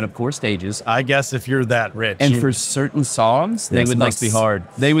 stages. They set up 4 stages. I guess if you're that rich. And for certain songs, they Yes, would it like must be hard.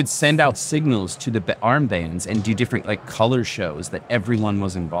 They would send out signals to the armbands and do different like color shows that everyone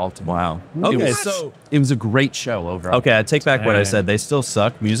was involved in. Wow. It Okay, was- so it was a great show overall. okay, I take back what I said. They still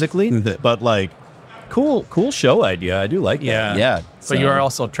suck musically, but like, cool show idea. I do like that. Yeah. But you are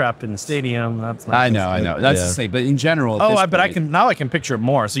also trapped in the stadium. That's not I know. That's Yeah. the same. But in general, at Oh, this but I point- can picture it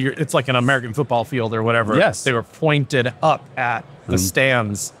more. So it's like an American football field or whatever. Yes. They were pointed up at the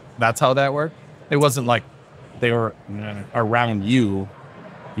stands. That's how that worked. It wasn't like they were around you.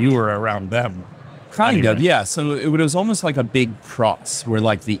 You were around them. Kind of, yeah. So it was almost like a big cross, where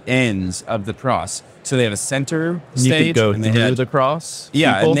like the ends of the cross. So they have a center You stage, could go and they through had the cross.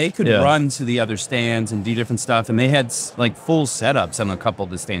 Yeah, people. and they could Yeah. run to the other stands and do different stuff. And they had like full setups on a couple of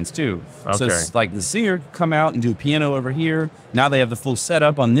the stands too. So Okay. it's like the singer could come out and do a piano over here. Now they have the full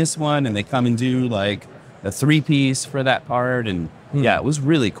setup on this one, and they come and do like a 3-piece for that part. And yeah, it was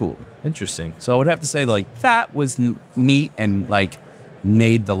really cool. Interesting. So I would have to say like that was neat and like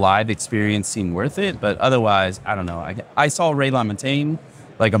made the live experience seem worth it. But otherwise, I don't know. I saw Ray LaMontagne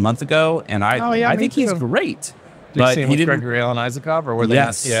like a month ago, and I me think he's too. great. Did you But see him he with didn't. Gregory Allen Isakov, or were they?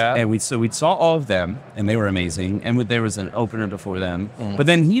 Yes. Yeah. And we saw all of them, and they were amazing. And there was an opener before them, but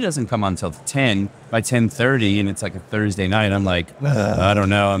then he doesn't come on until 10 by 10:30, and it's like a Thursday night. I'm like, I don't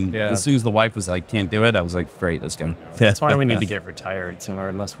know. Yeah. As soon as the wife was like, can't do it, I was like, great, let's go. That's why we need to get retired sooner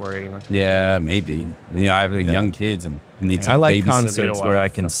and less worry. Yeah, maybe. You know, I have young kids and need I to like babysit. concerts while. where I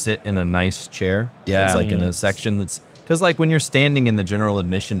can sit in a nice chair. Yeah. It's like in a section that's because like when you're standing in the general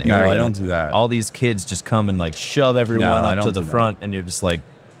admission No, area, I don't do that. All these kids just come and like shove everyone No, I up to don't the do that. front, and you're just like,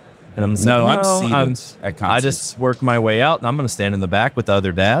 and I'm just No, like, I'm no, seated at I concerts. just work my way out, and I'm gonna stand in the back with the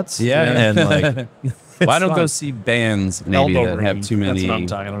other dads. Yeah. and like, Well, I don't fun. go see bands maybe Elbow that have room. too That's many what I'm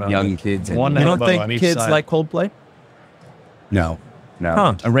talking about. young kids. in One it. You don't elbow on think each kids side. like Coldplay? No.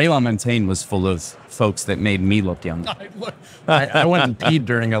 Huh. Ray LaMontagne was full of folks that made me look young. I went and peed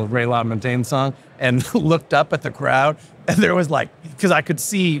during a Ray LaMontagne song and looked up at the crowd, and there was like, because I could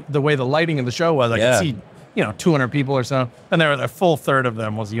see the way the lighting of the show was, I Yeah. could see, 200 people or so, and there was a full third of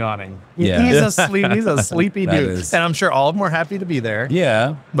them was yawning. Yeah. He's a sleepy That dude, is- and I'm sure all of them were happy to be there.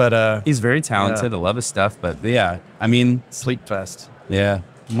 Yeah. But He's very talented. I love his stuff. But yeah, I mean, sleep fest. yeah.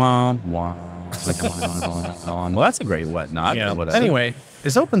 Wah, wah, wah. Well, that's a great whatnot. Yeah. but whatever. Anyway,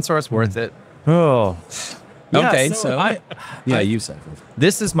 is open source worth it? Oh, Okay, Yeah, so you said it.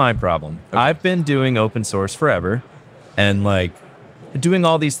 this is my problem. I've been doing open source forever, and like doing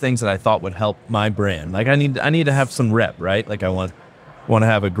all these things that I thought would help my brand. Like I need to have some rep, right? Like I want to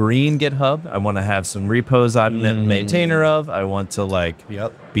have a green GitHub. I want to have some repos I'm a maintainer of. I want to like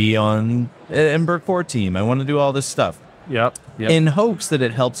be on an Ember core team. I want to do all this stuff Yep. in hopes that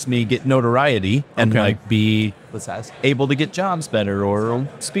it helps me get notoriety and Okay. like be What's that? able to get jobs better or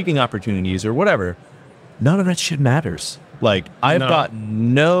speaking opportunities or whatever. None of that shit matters. Like I've No. got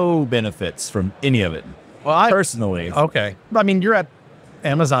no benefits from any of it. Well, Personally. Okay. I mean, you're at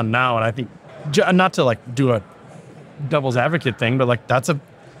Amazon now, and I think, not to like do a devil's advocate thing, but like that's a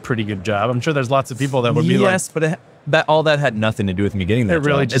pretty good job. I'm sure there's lots of people that would be yes, but all that had nothing to do with me getting that It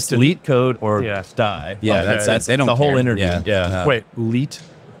really job. just It's didn't- leet code or Yeah. die. Yeah, Okay. that's they don't the whole care. interview. Yeah. No. like, wait, leet,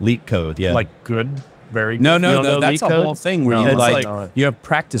 Leet code. Yeah. like good, very good. No, You don't know that's a LeetCode? whole thing where No, you it's like, like you have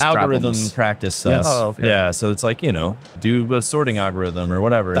practice algorithm problems. practice stuff. Yes. Oh, okay. Yeah. So it's like, do a sorting algorithm or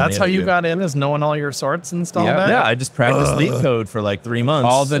whatever. That's how you got. got in, is knowing all your sorts and stuff. Yeah. Yeah, I just practiced leet code for like 3 months.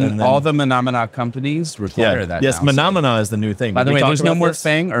 All the and then- all the phenomena companies require that. Yes, now, so- Menomina is the new thing. By the Did we way, talk there's no about more this?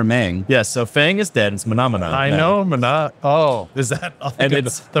 Fang or Mang. Yes, so Fang is dead. It's Menomina. I know, but not. Oh, is that? And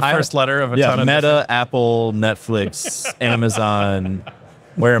it's the first letter of a ton of Meta, Apple, Netflix, Amazon.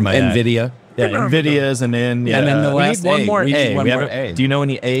 Where am I? at? Nvidia. Yeah, Nvidia's and then And then the we last need one A. more We need A. one We more haven't- A. Do you know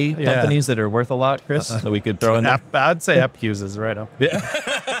any A companies that are worth a lot, Chris? That we could throw in there? I'd say AppQs is right up.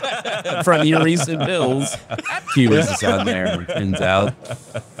 From your recent bills, AppQs is on there. Turns out,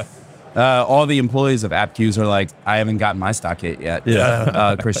 all the employees of AppQs are like, I haven't gotten my stock hit yet.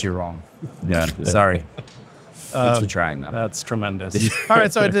 Yeah. Chris, you're wrong. Yeah, sorry. Thanks for trying that. That's tremendous. All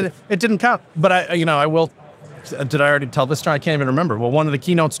right, so it didn't count, but I will. Did I already tell this story? I can't even remember. Well, one of the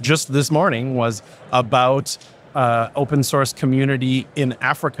keynotes just this morning was about open source community in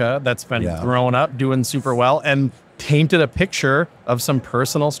Africa that's been growing up, doing super well, and painted a picture of some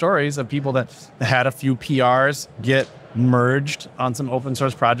personal stories of people that had a few PRs get merged on some open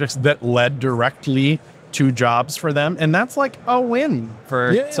source projects that led directly to jobs for them. And that's like a win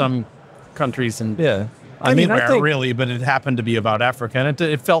for some countries. And I mean, I think, really, but it happened to be about Africa, and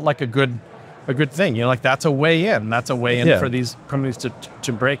it felt like a good thing. You know, like that's a way in. That's a way in for these companies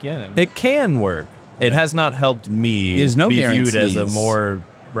to break in. And it can work. It has not helped me There's no be viewed guarantees. as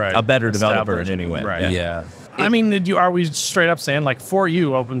a better developer in any way. Right. Yeah. I mean, are we straight up saying like for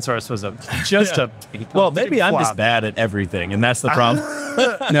you, open source was well, maybe I'm just bad at everything, and that's the problem.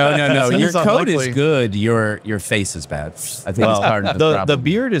 No. Your Seems code unlikely. is good. Your face is bad. I think it's part of the the problem.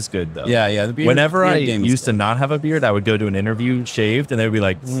 beard is good though. Yeah. The beard, Whenever I game is used to not have a beard, I would go to an interview shaved, and they'd be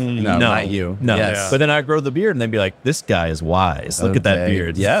like, "No, not you." No. Yes. But then I grow the beard, and they'd be like, "This guy is wise. Look at that Okay.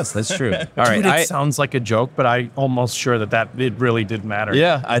 beard." Yes, that's true. All Dude, right. it sounds like a joke, but I'm almost sure that it really did matter.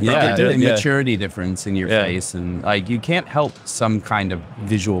 Yeah, I think Yeah, it the did. Yeah. maturity difference in your Yeah. face, and like you can't help some kind of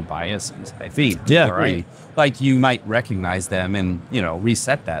visual biases. I think. Yeah, right. Like you might recognize them and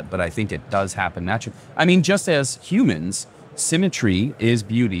reset that, but I think it does happen naturally. I mean, just as humans, symmetry is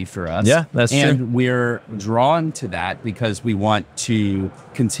beauty for us. Yeah, that's and true. we're drawn to that because we want to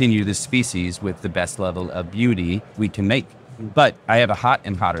continue the species with the best level of beauty we can make. But I have a hot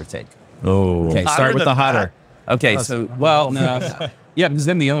and hotter take. Oh, Okay, Hotter start with than the hotter. Okay, so, well, no. Yeah, because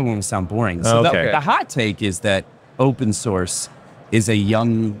then the other one will sound boring. So Okay. the hot take is that open source is a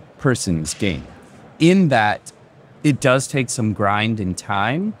young person's game, in that it does take some grind and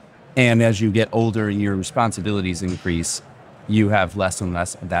time. And as you get older and your responsibilities increase, you have less and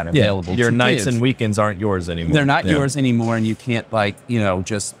less of that available. Your to nights give. and weekends aren't yours anymore. They're not Yeah. yours anymore, and you can't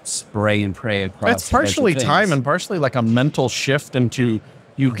just spray and pray across. It's partially things. time and partially like a mental shift into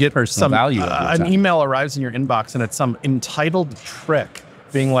you get Personal some value of your an time. email arrives in your inbox and it's some entitled prick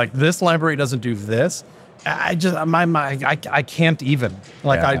being like, this library doesn't do this. I can't even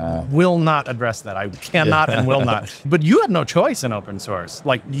I will not address that. I cannot and will not. But you had no choice in open source.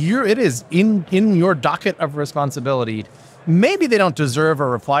 Like it is in your docket of responsibility. Maybe they don't deserve a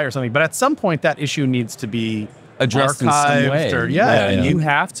reply or something, but at some point that issue needs to be addressed in some archived way. or And you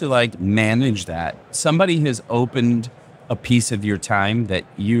have to manage that. Somebody has opened a piece of your time that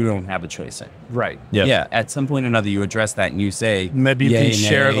you don't have a choice in. right. Yep. Yeah. At some point or another, you address that and you say, Maybe you yay, can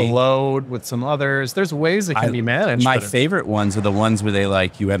share the nay. load with some others. There's ways it can be managed. My but favorite ones are the ones where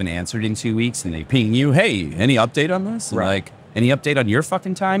you haven't answered in 2 weeks and they ping you, hey, any update on this? And Right. any update on your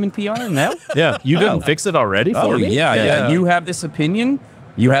fucking time in PR? No? Yeah, you didn't fix it already Oh, for me? yeah. You have this opinion.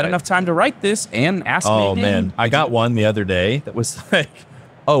 You had enough time to write this and ask me. Oh, again. man. I got one the other day that was like,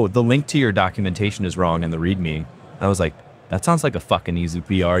 oh, the link to your documentation is wrong in the README. I was like, that sounds like a fucking easy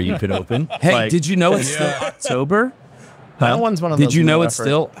PR you could open. Hey, Like, did you know it's still October? that one's one of those. Did you know no it's effort.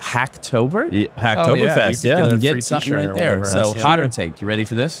 still Hacktober? Hacktoberfest, you You can yeah. can a get free something t-shirt right or there. whatever. So, That's- hotter take. You ready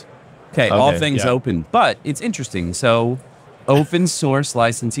for this? Okay, all Okay, things yeah. open. But it's interesting. So, open source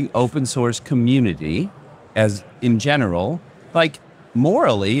licensing, open source community, as in general,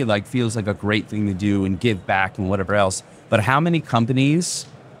 morally, feels like a great thing to do and give back and whatever else. But how many companies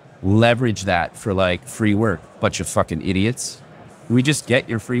leverage that for free work? Bunch of fucking idiots. We just get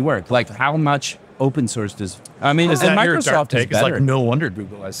your free work. How much open source does? I mean, Is and that your Microsoft dark is take? It's better. like no wonder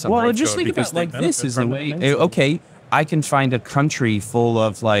Google has some. Well, great just code think because about they this benefit is the from way. it. Okay, I can find a country full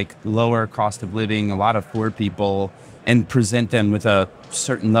of lower cost of living, a lot of poor people, and present them with a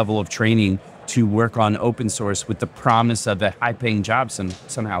certain level of training to work on open source with the promise of a high-paying job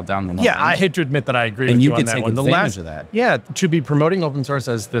somehow down the line. Yeah, I hate to admit that I agree And with you you can on that take one. advantage of that. Yeah, to be promoting open source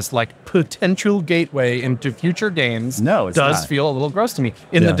as this potential gateway into future gains No, it's does not. feel a little gross to me.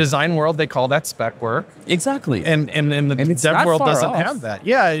 In the Yeah. design world, they call that spec work. exactly. And in the it's dev not world far doesn't off. have that.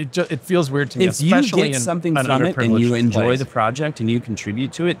 Yeah, it feels weird to me, If you especially get in something an from it and you underprivileged enjoy place. the project and you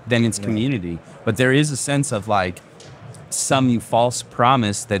contribute to it, then it's community. But there is a sense of some false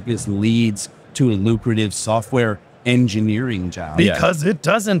promise that this leads to a lucrative software engineering job. because it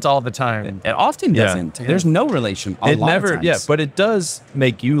doesn't all the time. It often Yeah. doesn't. There's no relation. A lot of times. but it does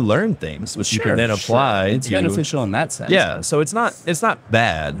make you learn things, which you can then apply. It's to, beneficial in that sense. Yeah, so it's not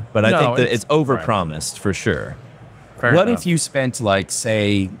bad, but I No, think that it's- it's overpromised for sure. Fair What enough. if you spent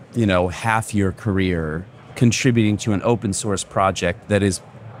say, half your career contributing to an open source project that is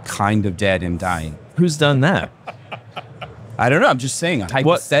kind of dead and dying? Who's done that? I don't know. I'm just saying,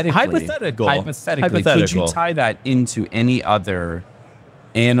 hypothetically. Hypothetical. Hypothetically. Could you Hypothetical. tie that into any other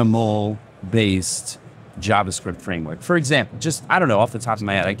animal-based JavaScript framework? For example, just, I don't know, off the top of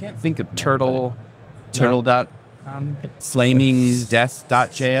my head, I can't think of Turtle.com,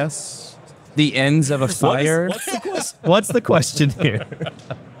 flamingdeath.js. the ends of a fire. What's the question here?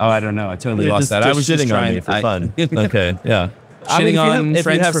 Oh, I don't know. I totally lost that. Just I was just shitting on trying me for fun. Okay, yeah. Shitting on if you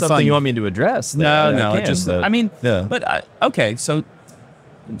friends have for something fun. you want me to address, then No, I can, just but- I mean, yeah. but okay, so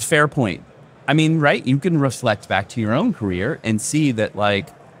fair point. I mean, right? You can reflect back to your own career and see that, like,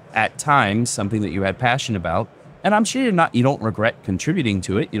 at times something that you had passion about, and I'm sure you don't regret contributing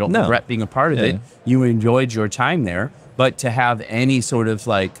to it. You don't No. regret being a part of Yeah. it. You enjoyed your time there, but to have any sort of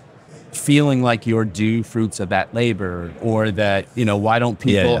like feeling like you're due fruits of that labor, or that, why don't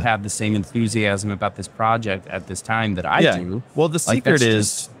people Yeah. have the same enthusiasm about this project at this time that I do? Well, the Like, secret that's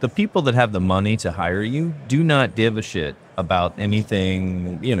is the people that have the money to hire you do not give a shit about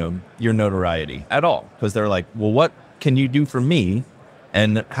anything, your notoriety at all. Because they're like, well, what can you do for me?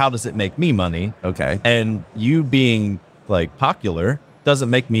 And how does it make me money? Okay. And you being like popular doesn't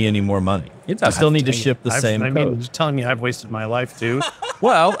make me any more money. I still need to ship the same I code. mean, just telling me I've wasted my life too.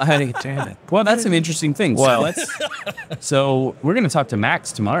 Well, Damn it. well, that's an interesting thing. Well- So we're going to talk to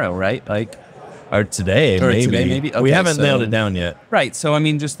Max tomorrow, right? Like, Or today, Or maybe. today, maybe? We Okay, haven't so- nailed it down yet. right. So, I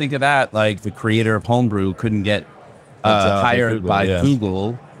mean, just think of that. Like, the creator of Homebrew couldn't get hired Google, by yeah.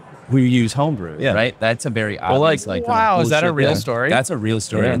 Google, who use Homebrew, Yeah. right? That's a very obvious, like, wow, is that a bullshit real thing. story? That's a real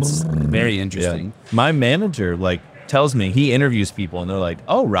story. Yeah. It's very Yeah. interesting. My manager tells me, he interviews people and they're like,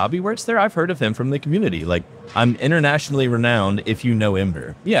 oh, Robbie works there. I've heard of him from the community. Like, I'm internationally renowned if you know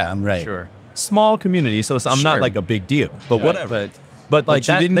Ember. Yeah, I'm right. Sure. Small community, so I'm not Sure. like a big deal, but Right, whatever. But But like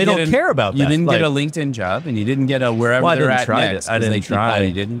you that, didn't they get don't care about You that. didn't get a Like, LinkedIn job, and you didn't get a wherever Well, I they're didn't at try next. it. I 'cause didn't they try. Oh,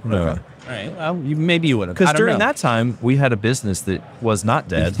 you didn't? No. Okay. All right. Well, maybe you would have. because during that time we had a business that was not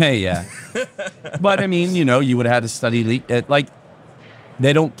dead. Hey, yeah. But I mean, you would have had to study like.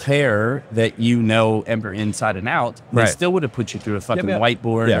 They don't care that you know Ember inside and out. They Right. still would have put you through a fucking yeah.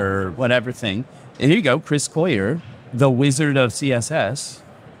 whiteboard Yeah. or whatever thing. And here you go, Chris Coyier, the wizard of CSS.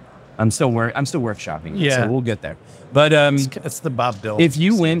 I'm still workshopping. it, Yeah. so we'll get there. But It's the Bob Dylan. if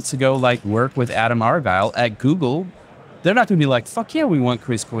you went to go like work with Adam Argyle at Google, they're not going to be like, "Fuck yeah, we want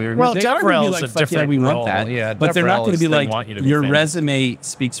Chris Coyier." Well, they're gonna be DevRel is like, a "Fuck yeah, different we want role. that." Yeah, but they're not DevRel going to is be they like, want you to be "Your famous." resume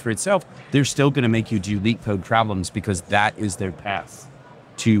speaks for itself." They're still going to make you do leak code problems because that is their path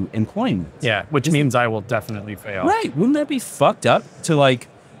to employment. Yeah, which means I will definitely fail. Right. Wouldn't that be fucked up to like,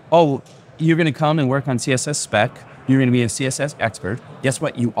 oh, you're going to come and work on CSS spec. You're going to be a CSS expert. Guess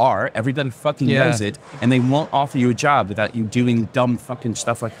what? You are. Everybody fucking Yeah. knows it. And they won't offer you a job without you doing dumb fucking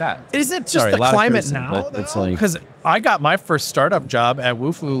stuff like that. Is it just Sorry, a the lot of climate criticism, now? but it's like- Because I got my first startup job at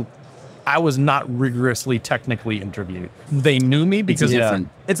Wufoo. I was not rigorously technically interviewed. They knew me because Yeah. different.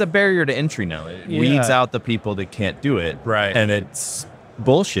 It's a barrier to entry now. It Yeah. weeds out the people that can't do it. Right. And it's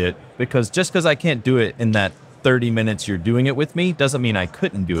bullshit because just because I can't do it in that 30 minutes you're doing it with me doesn't mean I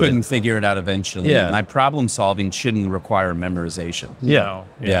couldn't do Couldn't it. figure it out eventually. Yeah. My problem solving shouldn't require memorization. No.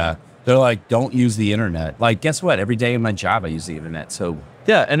 Yeah. They're like, don't use the internet. Like, guess what? Every day in my job, I use the internet. So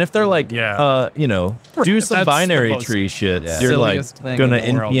Yeah, and if they're like, Yeah. do some That's binary the most tree shit, Yeah. you're like silliest thing gonna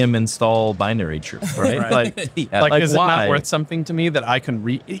in the world. npm install binary tree, right? Right. Like, Yeah. Like, Like, is it why? not worth something to me that I can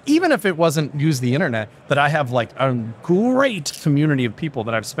read, even if it wasn't use the internet, that I have like a great community of people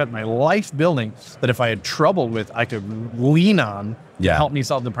that I've spent my life building that if I had trouble with, I could lean on to Yeah. help me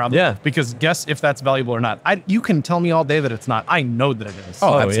solve the problem. Yeah. Because guess if that's valuable or not. You can tell me all day that it's not. I know that it is.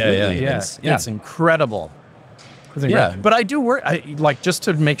 Oh, yeah, absolutely. yeah. yeah. Yeah. It's incredible. It's Yeah. incredible. But I do worry, like just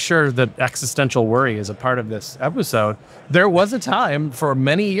to make sure that existential worry is a part of this episode. There was a time for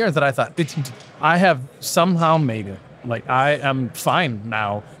many years that I thought, I have somehow made it. Like I am fine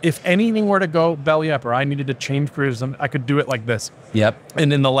now. If anything were to go belly up or I needed to change careers, I could do it like this. Yep.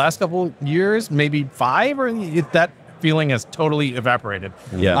 And in the last couple years, maybe 5, that feeling has totally evaporated.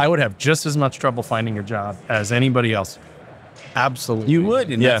 Yeah. I would have just as much trouble finding a job as anybody else. Absolutely. You would,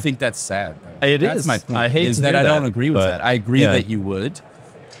 and I Yeah. think that's sad. It That's is. my point. I hate is to that hear I that, don't agree with but that. I agree yeah. that you would,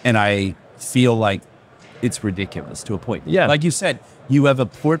 and I feel like it's ridiculous to a point. Yeah. Like you said, you have a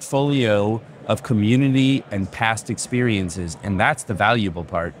portfolio of community and past experiences, and that's the valuable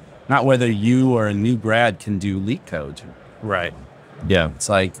part. Not whether you or a new grad can do leak code. Right. Yeah. It's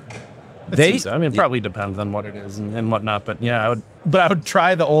like I mean, it probably depends on what it is and whatnot. But yeah, I would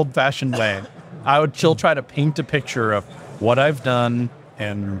try the old-fashioned way. I would still try to paint a picture of what I've done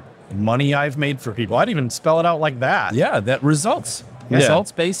and money I've made for people. I'd even spell it out like that. yeah, that results. Yeah.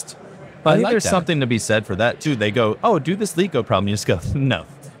 Results based. I think like there's that. something to be said for that too. They go, "Oh, do this leak code problem." You just go, "No."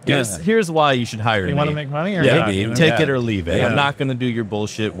 Yeah. Here's why you should hire me. You want to make money or Yeah, not? maybe. take Yeah. it or leave it. Yeah. I'm not going to do your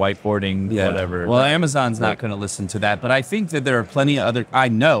bullshit whiteboarding, whatever. Well, Amazon's not going to listen to that, but I think that there are plenty of other. I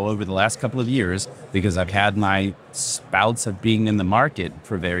know over the last couple of years, because I've had my spouts of being in the market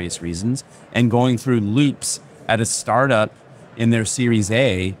for various reasons and going through loops at a startup in their Series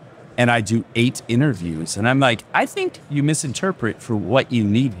A, and I do 8 interviews. And I'm like, I think you misinterpret for what you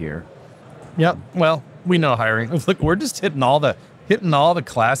need here. Yep. Well, we know hiring. Look, we're just hitting all the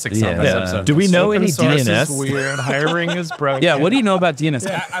classics on this episode. Do we know Open any source DNS? Is weird. Hiring is broken. Yeah, what do you know about DNS?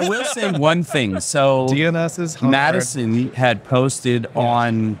 I will say one thing. So DNS is hard. Madison had posted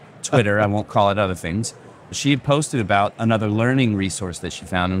on Twitter, I won't call it other things. She had posted about another learning resource that she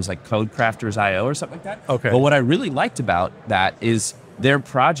found. It was like Codecrafters.io or something like that. Okay. But what I really liked about that is their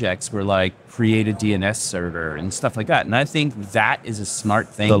projects were like create a DNS server and stuff like that. And I think that is a smart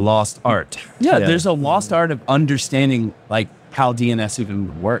thing. The lost art. Yeah, there's a lost art of understanding like how DNS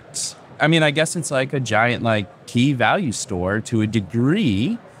even works. I mean, I guess it's like a giant like key value store to a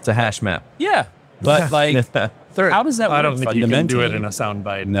degree. It's a hash map. Yeah. But like, how does that work? I don't think you can do it fundamentally? in a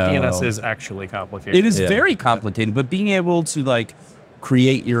soundbite. No. DNS is actually complicated. It is very complicated, but being able to like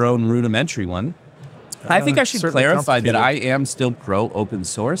create your own rudimentary one. I think I should certainly clarify that I complicated. am still pro open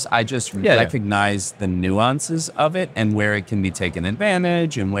source. I just recognize the nuances of it and where it can be taken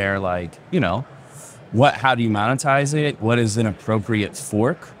advantage and where like, you know, how do you monetize it? What is an appropriate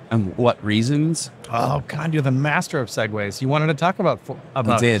fork and what reasons? Oh God, you're the master of segues. You wanted to talk about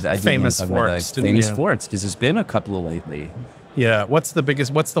I did famous want to talk about, forks. like, didn't famous you? forks, because there's been a couple lately. Yeah. What's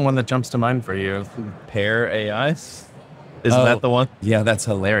the one that jumps to mind for you? Pair AI. Isn't that the one? Yeah, that's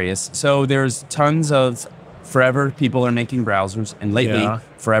hilarious. So there's tons of forever people are making browsers, and lately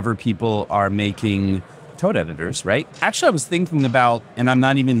forever people are making code editors, right? Actually, I was thinking about, and I'm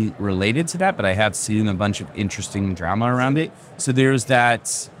not even related to that, but I have seen a bunch of interesting drama around it. So there's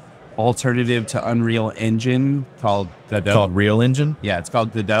that alternative to Unreal Engine called Godot. Called Real Engine? Yeah, it's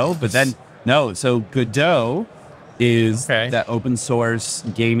called Godot, but then, no, so Godot is that open source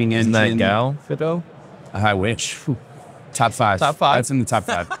gaming engine. Isn't that Gal? Godot? I wish. Whew. Top 5. Top 5? That's in the top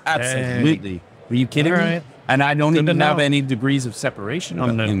 5. Absolutely. Were you kidding me? right. And I don't Good even to have know. any degrees of separation no.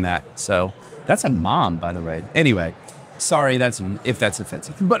 in that. So that's a mom, by the way. Anyway, sorry, if that's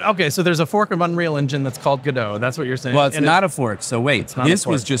offensive. But okay, so there's a fork of Unreal Engine that's called Godot. That's what you're saying. Well, it's And not a fork. So wait, not a this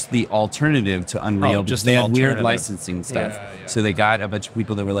was fork. just the alternative to Unreal. Oh, just they the had weird alternative. licensing stuff. So they got a bunch of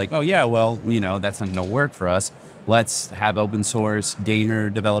people that were like, oh yeah, well, you know, that's not going to work for us. Let's have open source gainer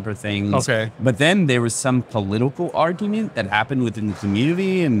developer things. Okay. But then there was some political argument that happened within the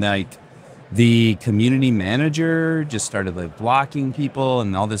community, and like the community manager just started like blocking people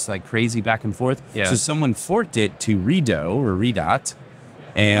and all this like crazy back and forth. Yeah. So someone forked it to Redo or Redot.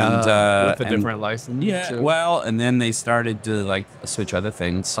 And with a and- different license. yeah, too. well, and then they started to like switch other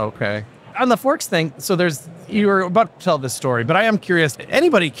things. Okay. On the forks thing, so you were about to tell this story, but I am curious.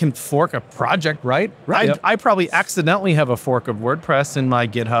 Anybody can fork a project, right? Right. I probably accidentally have a fork of WordPress in my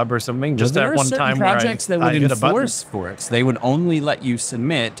GitHub or something. Just there at are one certain time, projects where that would I hit a button. enforce forks. They would only let you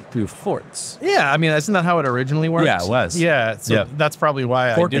submit through forks. Yeah, I mean, isn't that how it originally worked? Yeah, it was. Yeah, so Yeah. that's probably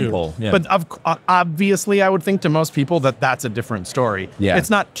why Fork I and do. pull, yeah. But obviously, I would think to most people that that's a different story. Yeah. It's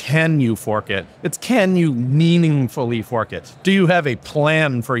not can you fork it. It's can you meaningfully fork it. Do you have a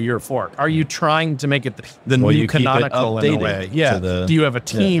plan for your fork? Are you trying to make it the Well, new you keep it canonical in a updated way? Yeah. to the- Do you have a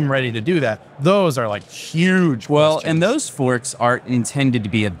team ready to do that? Those are like huge. Well, questions. and those forks aren't intended to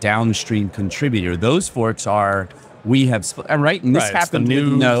be a downstream contributor. Those forks are, we have, and right, and this Right, it's the happened new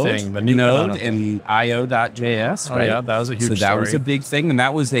with Node, thing, the new Node canonical. and io.js, Oh, right? yeah, that was a huge So that was story. a big thing, and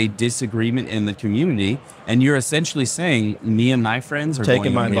that was a disagreement in the community. And you're essentially saying, me and my friends are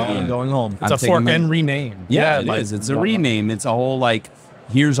Taking going my on ball vacation. and going home. it's I'm a taking fork my- and rename. Yeah, it like- is. It's a rename. It's a whole like,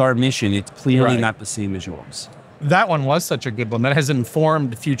 here's our mission. It's clearly Right. not the same as yours. That one was such a good one. That has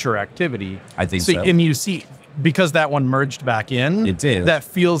informed future activity. I think so. And you see, because that one merged back in, It did. That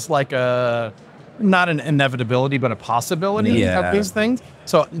feels like not an inevitability, but a possibility Yeah. of these things.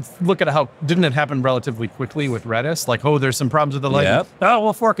 So look at how, didn't it happen relatively quickly with Redis? Like, oh, there's some problems with the light. Yep. Oh,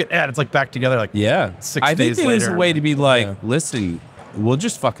 we'll fork it. And it's like back together. Like, Yeah. 6 I think days there's later. a way to be like, listen, we'll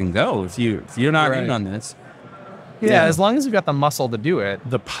just fucking go if you're not in Right. on this. yeah, as long as you've got the muscle to do it,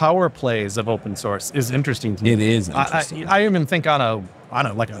 the power plays of open source is interesting to me. It is interesting. I even think on a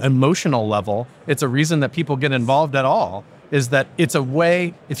like an emotional level, it's a reason that people get involved at all. Is that it's a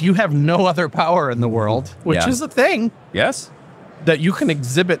way, if you have no other power in the world, which Yeah. is a thing, Yes. that you can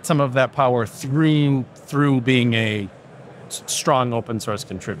exhibit some of that power through being a strong open source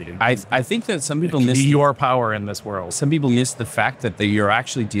contributor. I think that some people Be miss your power in this world. some people miss the fact that you're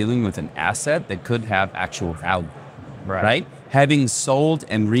actually dealing with an asset that could have actual value. Right? Having sold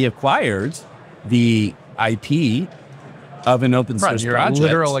and reacquired the IP of an open source You're project. a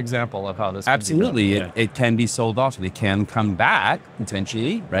literal example of how this can be done. Absolutely. Yeah. It can be sold off. It can come back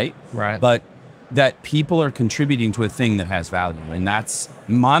potentially, right? Right. But that people are contributing to a thing that has value, and that's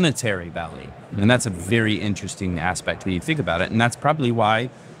monetary value. And that's a very interesting aspect when you think about it. And that's probably why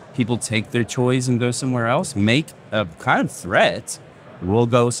people take their toys and go somewhere else, make a kind of threat. We'll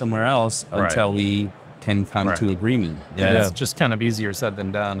go somewhere else until we can come to agreement. Yeah, it's just kind of easier said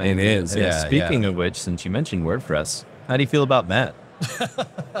than done. It is. Yeah. Yeah. Speaking of which, since you mentioned WordPress, how do you feel about Matt?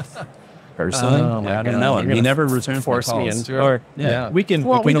 Personally, Oh, my I don't God. know. You're He gonna never returned force me calls. into it. Or Yeah. we can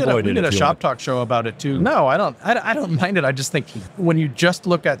Well, we avoid did it. a if you shop want. talk show about it too. No, I don't mind it. I just think when you just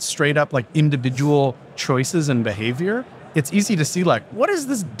look at straight up like individual choices and behavior, it's easy to see like, what is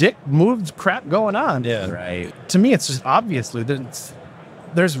this dick moved crap going on? Yeah. Right. To me, it's just obviously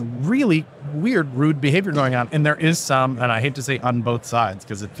there's really weird, rude behavior going on. And there is some, and I hate to say on both sides,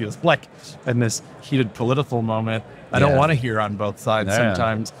 because it feels like in this heated political moment, I don't want to hear on both sides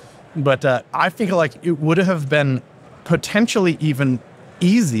sometimes. But I feel like it would have been potentially even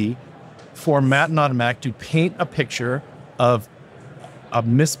easy for Matt and Automatic to paint a picture of a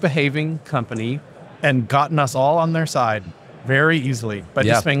misbehaving company and gotten us all on their side very easily by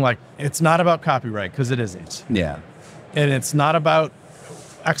just being like, it's not about copyright, because it isn't. Yeah. And it's not about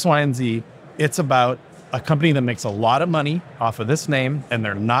X, Y, and Z. It's about a company that makes a lot of money off of this name, and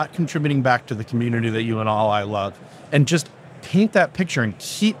they're not contributing back to the community that you and all I love. And just paint that picture and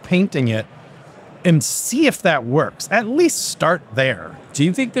keep painting it and see if that works. At least start there. Do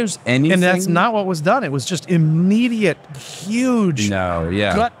you think there's anything? And that's not what was done. It was just immediate, huge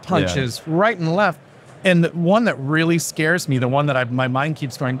gut punches right and left. And the one that really scares me, the one that my mind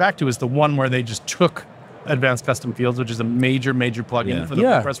keeps going back to, is the one where they just took Advanced Custom Fields, which is a major, major plugin for the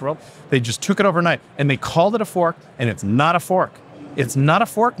WordPress world. They just took it overnight and they called it a fork, and it's not a fork. It's not a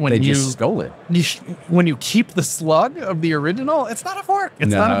fork when they you just stole it. When you keep the slug of the original, it's not a fork.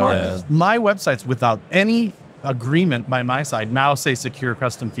 It's not a fork. Yeah. My websites, without any agreement by my side, now say Secure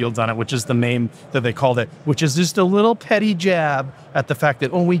Custom Fields on it, which is the name that they called it, which is just a little petty jab at the fact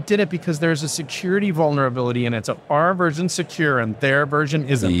that, we did it because there's a security vulnerability and it's our version secure and their version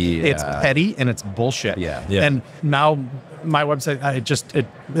isn't. Yeah. It's petty and it's bullshit. Yeah. And now my website,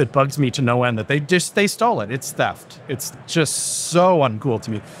 it bugs me to no end that they stole it. It's theft. It's just so uncool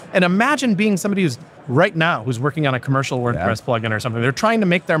to me. And imagine being somebody who's working on a commercial WordPress plugin or something. They're trying to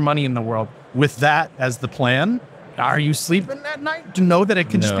make their money in the world with that as the plan. Are you sleeping at night to know that it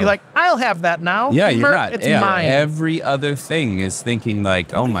can just be like, I'll have that now? Yeah, you're not. It's mine. Every other thing is thinking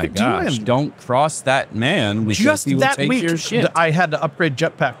like, oh my gosh, don't cross that man because Just he will that take week, your shit. I had to upgrade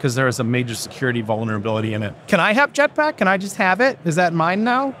Jetpack because there was a major security vulnerability in it. Can I have Jetpack? Can I just have it? Is that mine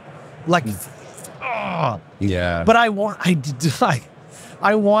now? Like, Yeah. But I want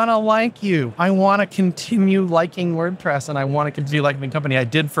to like you. I want to continue liking WordPress, and I want to continue liking the company. I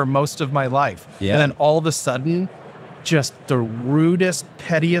did for most of my life. Yeah. And then all of a sudden, just the rudest,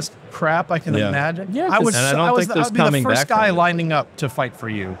 pettiest crap I can imagine. Yeah, I was and I don't think there's I'd be the coming first back guy from it. lining up to fight for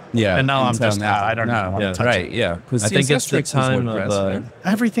you. Yeah. And now I'm until just, now. I don't know. Yeah. Right. Yeah. I think it's the time of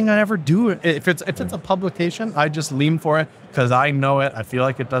Everything I ever do, if it's a publication, I just lean for it because I know it. I feel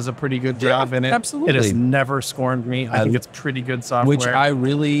like it does a pretty good job in it. absolutely. It has never scorned me. I think it's pretty good software. which I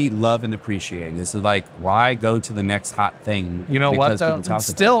really love and appreciate. This is like, why go to the next hot thing? You know what, because though? people talk about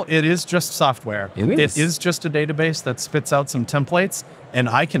Still, it is just software. It is. It is just a database that spits out some templates, and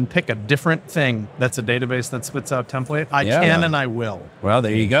I can pick a different thing that's a database that spits out template. I can and I will, Well,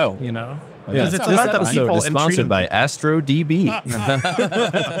 there you go. you know? Yeah. Because it's This about the episode people is and sponsored treating by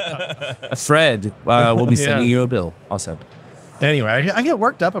AstroDB. Fred, we'll be sending you a bill also. Anyway, I get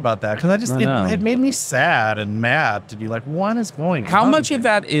worked up about that because know. it made me sad and mad to be like, what is going on? How much of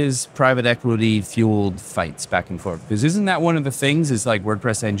that is private equity fueled fights back and forth? Because isn't that one of the things is like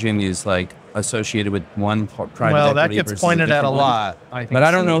WordPress engine is like associated with one private equity? Well, that gets versus pointed at a different one? lot. I think But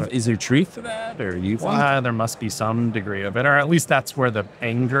I don't so. know, is there truth to that or you think? There must be some degree of it, or at least that's where the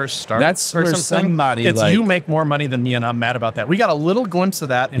anger starts. That's or where something. somebody, It's like- you make more money than me, and I'm mad about that. We got a little glimpse of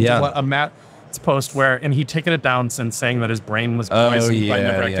that into what a Matt's post and he'd taken it down since saying that his brain was poisoned by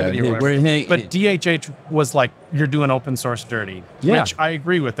never activity or whatever. But DHH was like, you're doing open source dirty, which I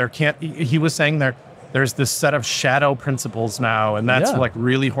agree with. He was saying there's this set of shadow principles now, and that's like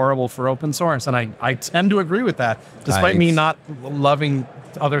really horrible for open source. And I tend to agree with that, despite me not loving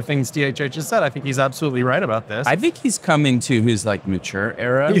other things DHH has said. I think he's absolutely right about this. I think he's coming to his like mature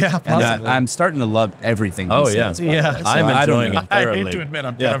era. Yeah, and possibly. I'm starting to love everything. Oh, he yeah. says. Yeah. So I'm I don't enjoying know. it I thoroughly. hate to admit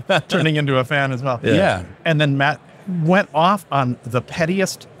I'm kind of turning into a fan as well. Yeah. And then Matt went off on the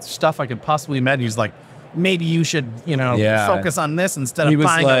pettiest stuff I could possibly imagine. He's like, maybe you should, focus on this instead He of was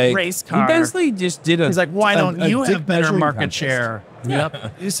buying like, a race car. he basically just did a. He's like, why don't you have better measuring market contest. share?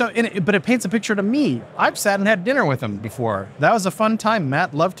 Yep. But it paints a picture to me. I've sat and had dinner with him before. That was a fun time.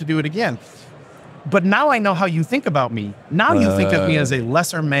 Matt, love to do it again. But now I know how you think about me. Now you think of me as a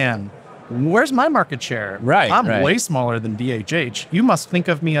lesser man Where's my market share? Right, I'm right. way smaller than DHH. You must think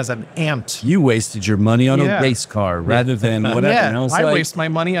of me as an ant. You wasted your money on Yeah. a race car rather than whatever. Yeah, you know? It's I like- waste my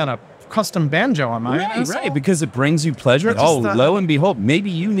money on a custom banjo on mine. Right, because it brings you pleasure. Just, Lo and behold, maybe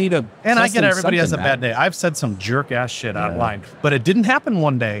you need a. And I get custom everybody has a something, bad man. day. I've said some jerk ass shit online, but it didn't happen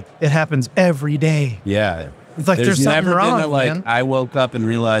one day. It happens every day. Yeah. It's like there's something never wrong, been a, like, man. I woke up and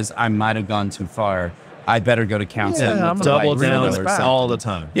realized I might have gone too far. I better go to counseling. Yeah, with I'm the Double right down person or something. all the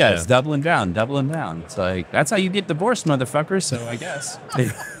time. Yeah, it's doubling down, doubling down. It's like, that's how you get divorced, motherfucker. So I guess.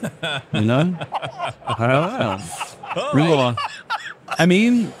 You know? I don't know. Really. I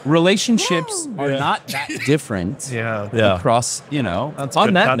mean, relationships are not that different Yeah. Yeah. across, you know. That's On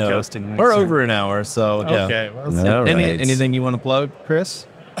good that not note, ghosting. we're over an hour, so yeah. Okay. Well, All right. Anything you want to plug, Chris?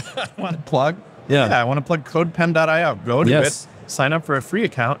 want to plug? Yeah. I want to plug codepen.io. Go to Yes. it, sign up for a free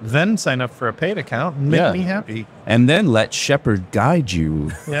account, then sign up for a paid account, and make Yeah. me happy. And then let Shepard guide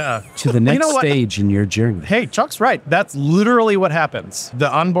you Yeah. to the next know what? stage in your journey. Hey, Chuck's right. That's literally what happens. The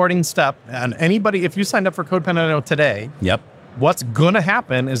onboarding step, and anybody, if you signed up for codepen.io today, Yep. what's going to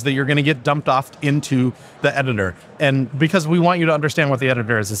happen is that you're going to get dumped off into the editor. And because we want you to understand what the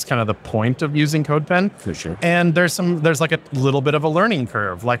editor is, it's kind of the point of using CodePen. For sure. And there's like a little bit of a learning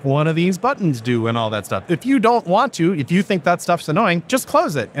curve, like one of these buttons do and all that stuff. If you don't want to, if you think that stuff's annoying, just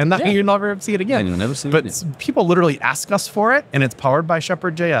close it. And then Yeah. you'll never see it again. And you'll never see it But again. people literally ask us for it, and it's powered by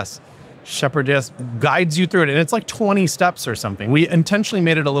Shepherd.js. Shepherd.js guides you through it, and it's like 20 steps or something. We intentionally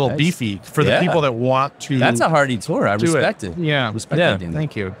made it a little Nice. beefy for the Yeah. people that want to. That's a hardy tour. I do respect it. Yeah. Respect Yeah. that, Dan.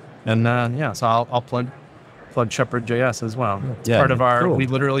 Thank you. And so I'll plug Shepherd.js as well. It's Yeah, part of our. cool. We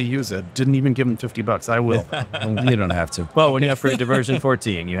literally use it. Didn't even give him $50. I will. You don't have to. Well, when you upgrade to version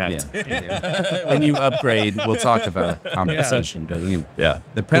 14, you have to. Yeah. When you upgrade, we'll talk about compensation. But Yeah.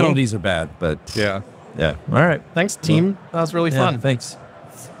 the penalties are bad, but Yeah. Yeah. All right. Thanks, team. That was really fun. Thanks.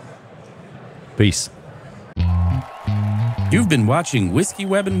 Peace. You've been watching Whiskey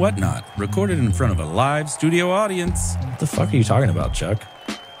Web and Whatnot, recorded in front of a live studio audience. What the fuck are you talking about, Chuck?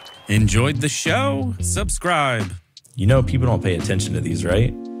 Enjoyed the show? Subscribe. You know people don't pay attention to these,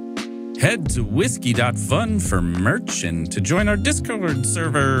 right? Head to whiskey.fun for merch and to join our Discord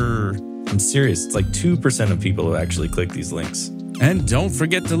server. I'm serious. It's like 2% of people who actually click these links. And don't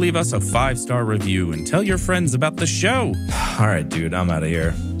forget to leave us a 5-star review and tell your friends about the show. All right, dude, I'm out of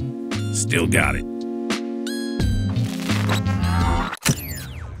here. Still got it.